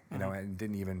that way, and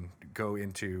didn't even go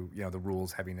into the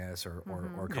rules heaviness or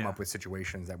come up with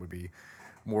situations that would be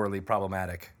morally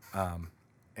problematic. I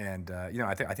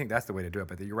think that's the way to do it.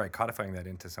 But you're right, codifying that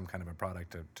into some kind of a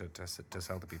product to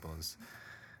sell to people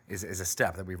is a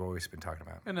step that we've always been talking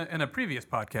about. In a previous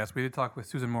podcast, we did talk with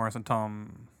Susan Morris and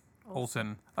Tom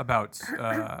Olson about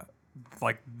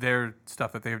their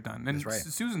stuff that they've done. And That's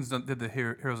right. Did the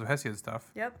Heroes of Hesiod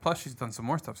stuff. Yep. Plus, she's done some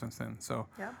more stuff since then. So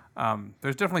Yep.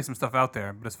 there's definitely some stuff out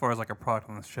there. But as far as like a product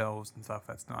on the shelves and stuff,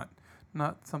 that's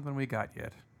not something we got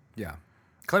yet. Yeah,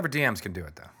 clever DMs can do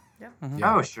it though. Yep.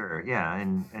 Yeah. Oh, sure, yeah,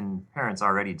 and parents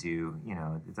already do.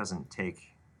 It doesn't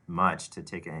take much to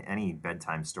take any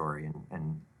bedtime story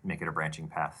and make it a branching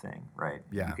path thing, right?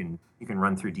 Yeah. You can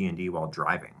run through D&D while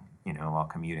driving, while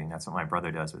commuting. That's what my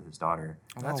brother does with his daughter.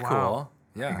 Well, that's Oh, wow. cool.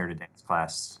 Yeah. bring her to dance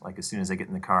class. Like as soon as they get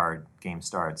in the car, game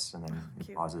starts, and then it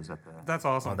Cute. pauses at the. That's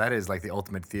awesome. Oh, that is like the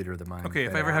ultimate theater of the mind. Okay,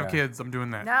 if I there, ever have yeah. kids, I'm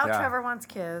doing that. Now Yeah. Trevor wants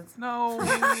kids. No.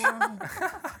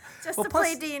 Just Well, to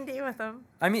plus- play D&D with them.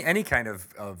 I mean, any kind of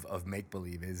make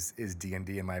believe is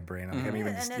D&D in my brain. Like, I mean, even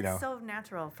And just, it's you know, so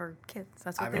natural for kids.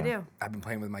 That's what I've they been, do. I've been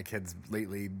playing with my kids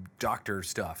lately, doctor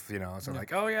stuff, you know. So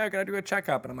like, oh yeah, I gotta do a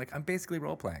checkup, and I'm like, I'm basically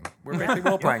role playing. We're basically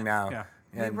role playing now. Yeah.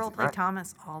 We And role play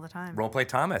Thomas all the time. role play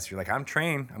Thomas. You're like, I'm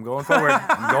trained. I'm going forward.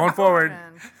 I'm going forward.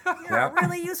 You're Yeah. a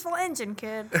really useful engine,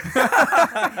 kid.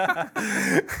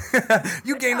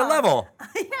 You gained a level.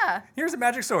 Yeah. Here's a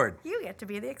magic sword. You get to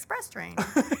be the express train.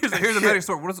 Here's a magic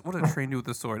sword. What does a train do with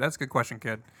the sword? That's a good question,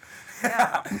 kid.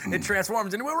 It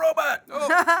transforms into a robot. Oh,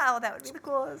 that would be the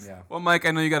coolest. Yeah. Well, Mike,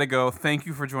 I know you got to go. Thank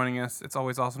you for joining us. It's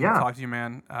always awesome Yeah. to talk to you,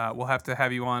 man. We'll have to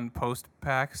have you on post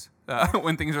PAX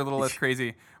when things are a little less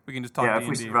crazy. We can just talk Yeah, D&D. if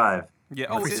we survive.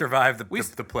 Yeah. If we survive the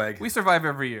plague. We survive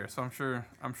every year, so I'm sure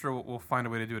we'll find a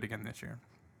way to do it again this year.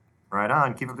 Right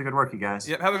on. Keep up the good work, you guys.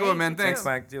 Yep. Have a good one, man. Thanks, you Thanks. too.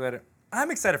 Mike, see you later. I'm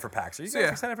excited for PAX. Are you guys So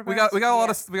yeah, excited for PAX? we got a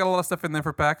lot of stuff in there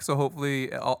for PAX. So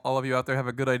hopefully all of you out there have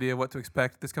a good idea of what to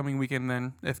expect this coming weekend.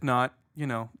 Then, if not, you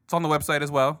know, it's on the website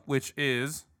as well, which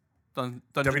is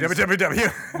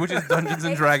www. which is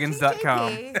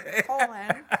dungeonsanddragons.com.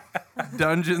 HTTP://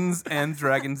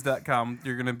 Dungeonsanddragons.com.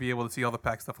 You're gonna be able to see all the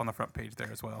PAX stuff on the front page there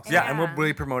as well. So Yeah, and we'll Yeah.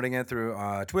 be promoting it through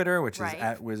Twitter, which Right. is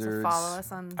at So Wizards. follow us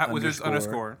on. at Wizards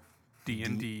underscore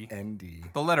D&D. ND.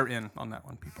 The letter N on that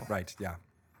one, people. Right, yeah.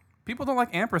 People don't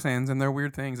like ampersands and they're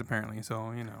weird things apparently.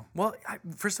 So you know. Well,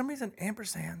 for some reason,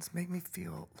 ampersands make me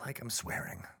feel like I'm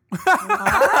swearing.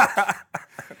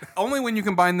 Only when you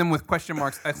combine them with question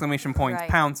marks, exclamation points, Right.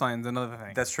 pound signs, and other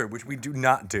things. That's true, which we do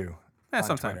not do. Yeah, on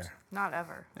sometimes. Twitter. Not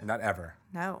ever. Not ever.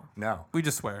 No. No. We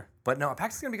just swear. But no,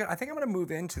 PAX is going to be good. I think I'm going to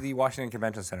move into the Washington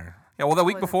Convention Center. Yeah, well, the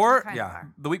week Well, before, kind of yeah.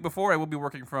 are. the week before, I will be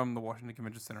working from the Washington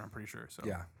Convention Center. I'm pretty sure. So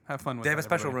Yeah. have fun with. They have a that,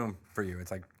 special everybody. room for you.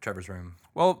 It's like Trevor's room.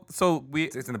 Well, so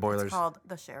It's in the boilers. It's called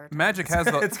the Sheraton. Magic has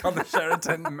the It's called the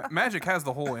Sheraton. Magic has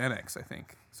the whole annex, I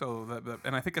think. So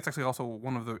and I think it's actually also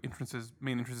one of the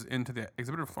main entrances into the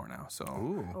exhibitor floor now. So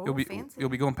Ooh. Oh, you'll be fancy. you'll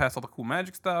be going past all the cool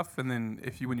Magic stuff, and then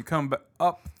when you come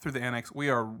up through the annex, we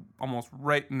are almost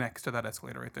right next to that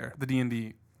escalator right there. The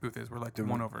D&D booth is. We're like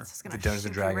one over. It's just The gonna Dungeons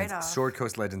and shoot you right Dragons off. Sword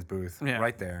Coast Legends booth. Yeah.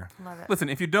 Right there. Love it. Listen,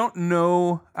 if you don't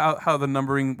know how the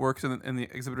numbering works in the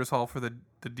exhibitors hall for the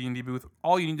D&D booth,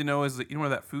 all you need to know is that you know where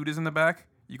that food is in the back.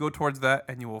 You go towards that,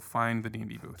 and you will find the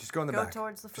D&D booth. Just go in the Go back.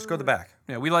 towards the Just go to the food. back.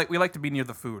 Yeah, we like to be near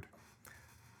the food.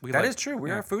 That is true.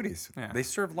 We are foodies. Yeah. They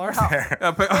serve lard No. there.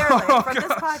 Clearly, from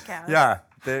this podcast.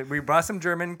 Yeah. We brought some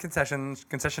German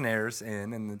concessionaires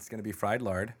in, and it's going to be fried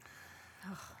lard.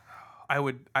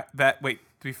 Wait,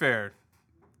 to be fair,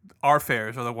 our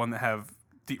fairs are the one that have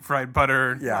deep fried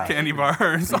butter, Yeah. candy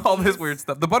bars, all this weird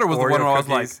stuff. The butter was the Oreo one where I was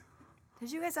like, cookies.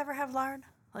 Did you guys ever have lard?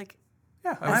 Like,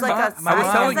 yeah, it was like a I was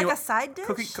side, telling it you, was like a side dish.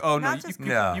 cooking. Oh no, Not just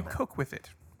No. you cook with it.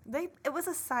 It was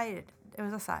a side. It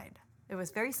was a side. It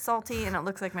was very salty and it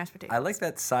looks like mashed potatoes. I like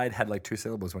that side had like 2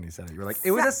 syllables when you said it. You were like,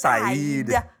 it was a side.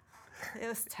 It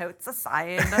was totes a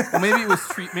side. Well, maybe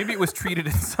it was treated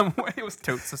in some way. It was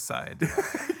totes aside.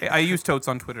 Hey, I use totes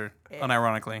on Twitter,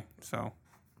 unironically. So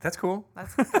That's cool.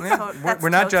 That's, We're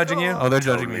not judging you. they're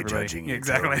judging me, Totally everybody. judging Yeah, you,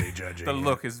 exactly. totally judging The you.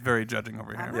 look is very judging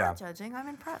over I'm here. Yeah. not judging. I'm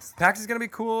impressed. PAX is going to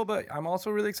be cool, but I'm also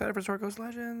really excited for Sword Coast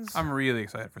Legends. I'm really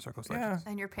excited for Circle yeah. Legends.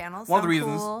 And your panels One of the sound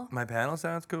reasons- cool. My panel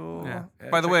sounds cool. Yeah. Yeah,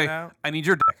 By the check way, it out. I need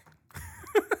your deck.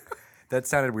 That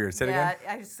sounded weird. Say it Yeah, again.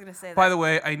 I was just gonna say that. By the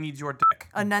way, I need your deck.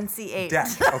 Enunciate. Deck.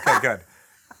 Okay, good.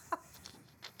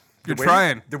 You're The way-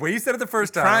 trying. The way you said it the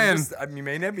first time. trying. You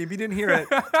maybe you didn't hear it.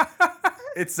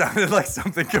 It sounded like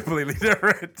something completely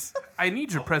different. I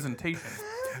need your presentation.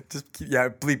 Just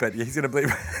bleep it. He's gonna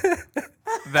bleep it.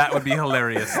 That would be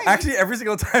hilarious. Actually, every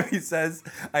single time he says,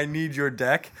 "I need your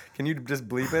deck," can you just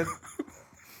bleep it?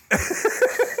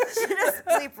 Should just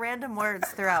bleep random words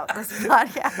throughout this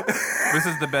podcast. This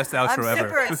is the best outro I'm ever.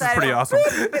 super This is excited. pretty awesome.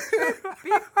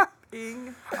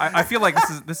 Bing. I feel like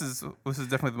this is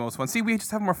definitely the most fun. See, we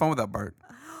just have more fun without Bart.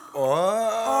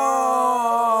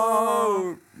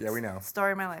 Oh. Yeah, we know.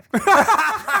 Story of my life.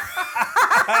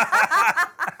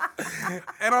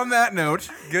 And on that note,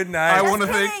 Good night. I want to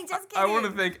kidding, thank just I want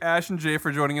to kidding. thank Ash and Jay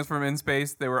for joining us from In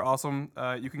Space. They were awesome.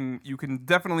 You can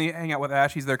definitely hang out with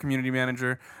Ash. He's their community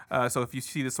manager. So if you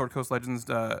see the Sword Coast Legends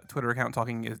Twitter account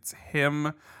talking, it's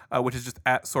him, which is just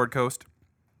at Sword Coast.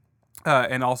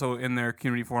 And also in their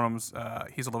community forums,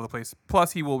 he's all over the place.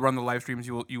 Plus, he will run the live streams.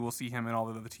 You will see him and all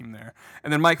of the team there.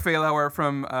 And then Mike Failhour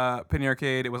from Penny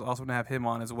Arcade. It was awesome to have him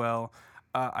on as well.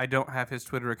 I don't have his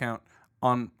Twitter account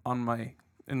on my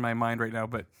in my mind right now,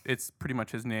 but it's pretty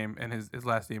much his name, and his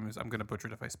last name is, I'm going to butcher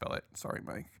it if I spell it. Sorry,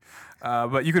 Mike.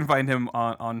 But you can find him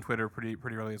on Twitter pretty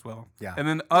early as well. Yeah. And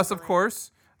then us, of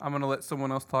course. I'm going to let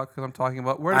someone else talk because I'm talking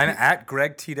about where. I'm at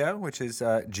Greg Tito, which is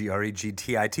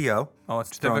GREGTITO. Oh, it's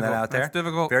Just throwing difficult. that out there. It's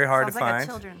difficult. Very hard Sounds to like a find.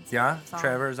 children's Yeah, song.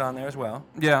 Trevor's on there as well.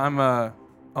 Yeah, I'm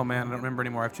oh man, I don't remember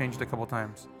anymore. I've changed it a couple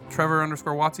times. Trevor _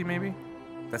 Watsy maybe?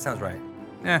 That sounds right.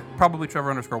 Probably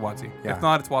Trevor _ Watsy. Yeah. If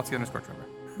not, it's Watsy _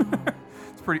 Trevor.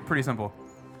 It's pretty simple.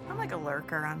 I'm like a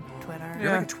lurker on Twitter.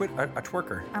 You're Yeah. like a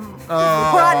twerker. I'm,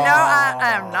 well, no,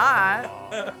 I am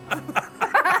not.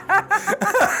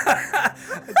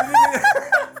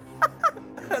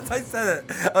 As I said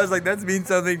it, I was like, that means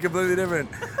something completely different.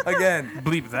 Again,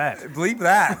 Bleep that. bleep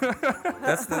that.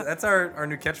 That's our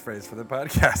new catchphrase for the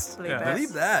podcast. Bleep Yeah. it.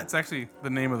 Bleep that. It's actually the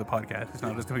name of the podcast. It's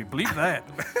not just going to be Bleep that.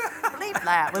 Bleep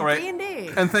that with All right.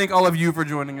 D&D. And thank all of you for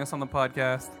joining us on the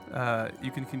podcast.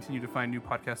 You can continue to find new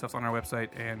podcast stuff on our website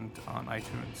and on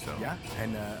iTunes. So Yeah,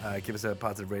 and give us a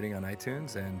positive rating on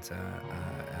iTunes. And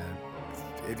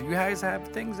if you guys have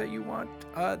things that you want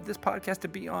this podcast to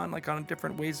be on, like on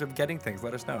different ways of getting things,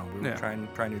 let us know. We will Yeah.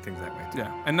 try new things that way too.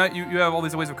 Yeah, and not, you have all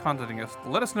these ways of contacting us.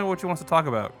 Let us know what you want us to talk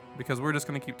about because we're just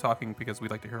going to keep talking because we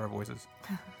like to hear our voices.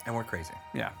 And we're crazy.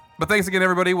 Yeah. But thanks again,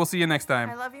 everybody. We'll see you next time.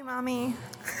 I love you, Mommy.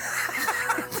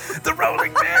 The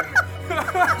Rolling Pin!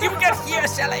 You get here,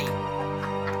 Sally!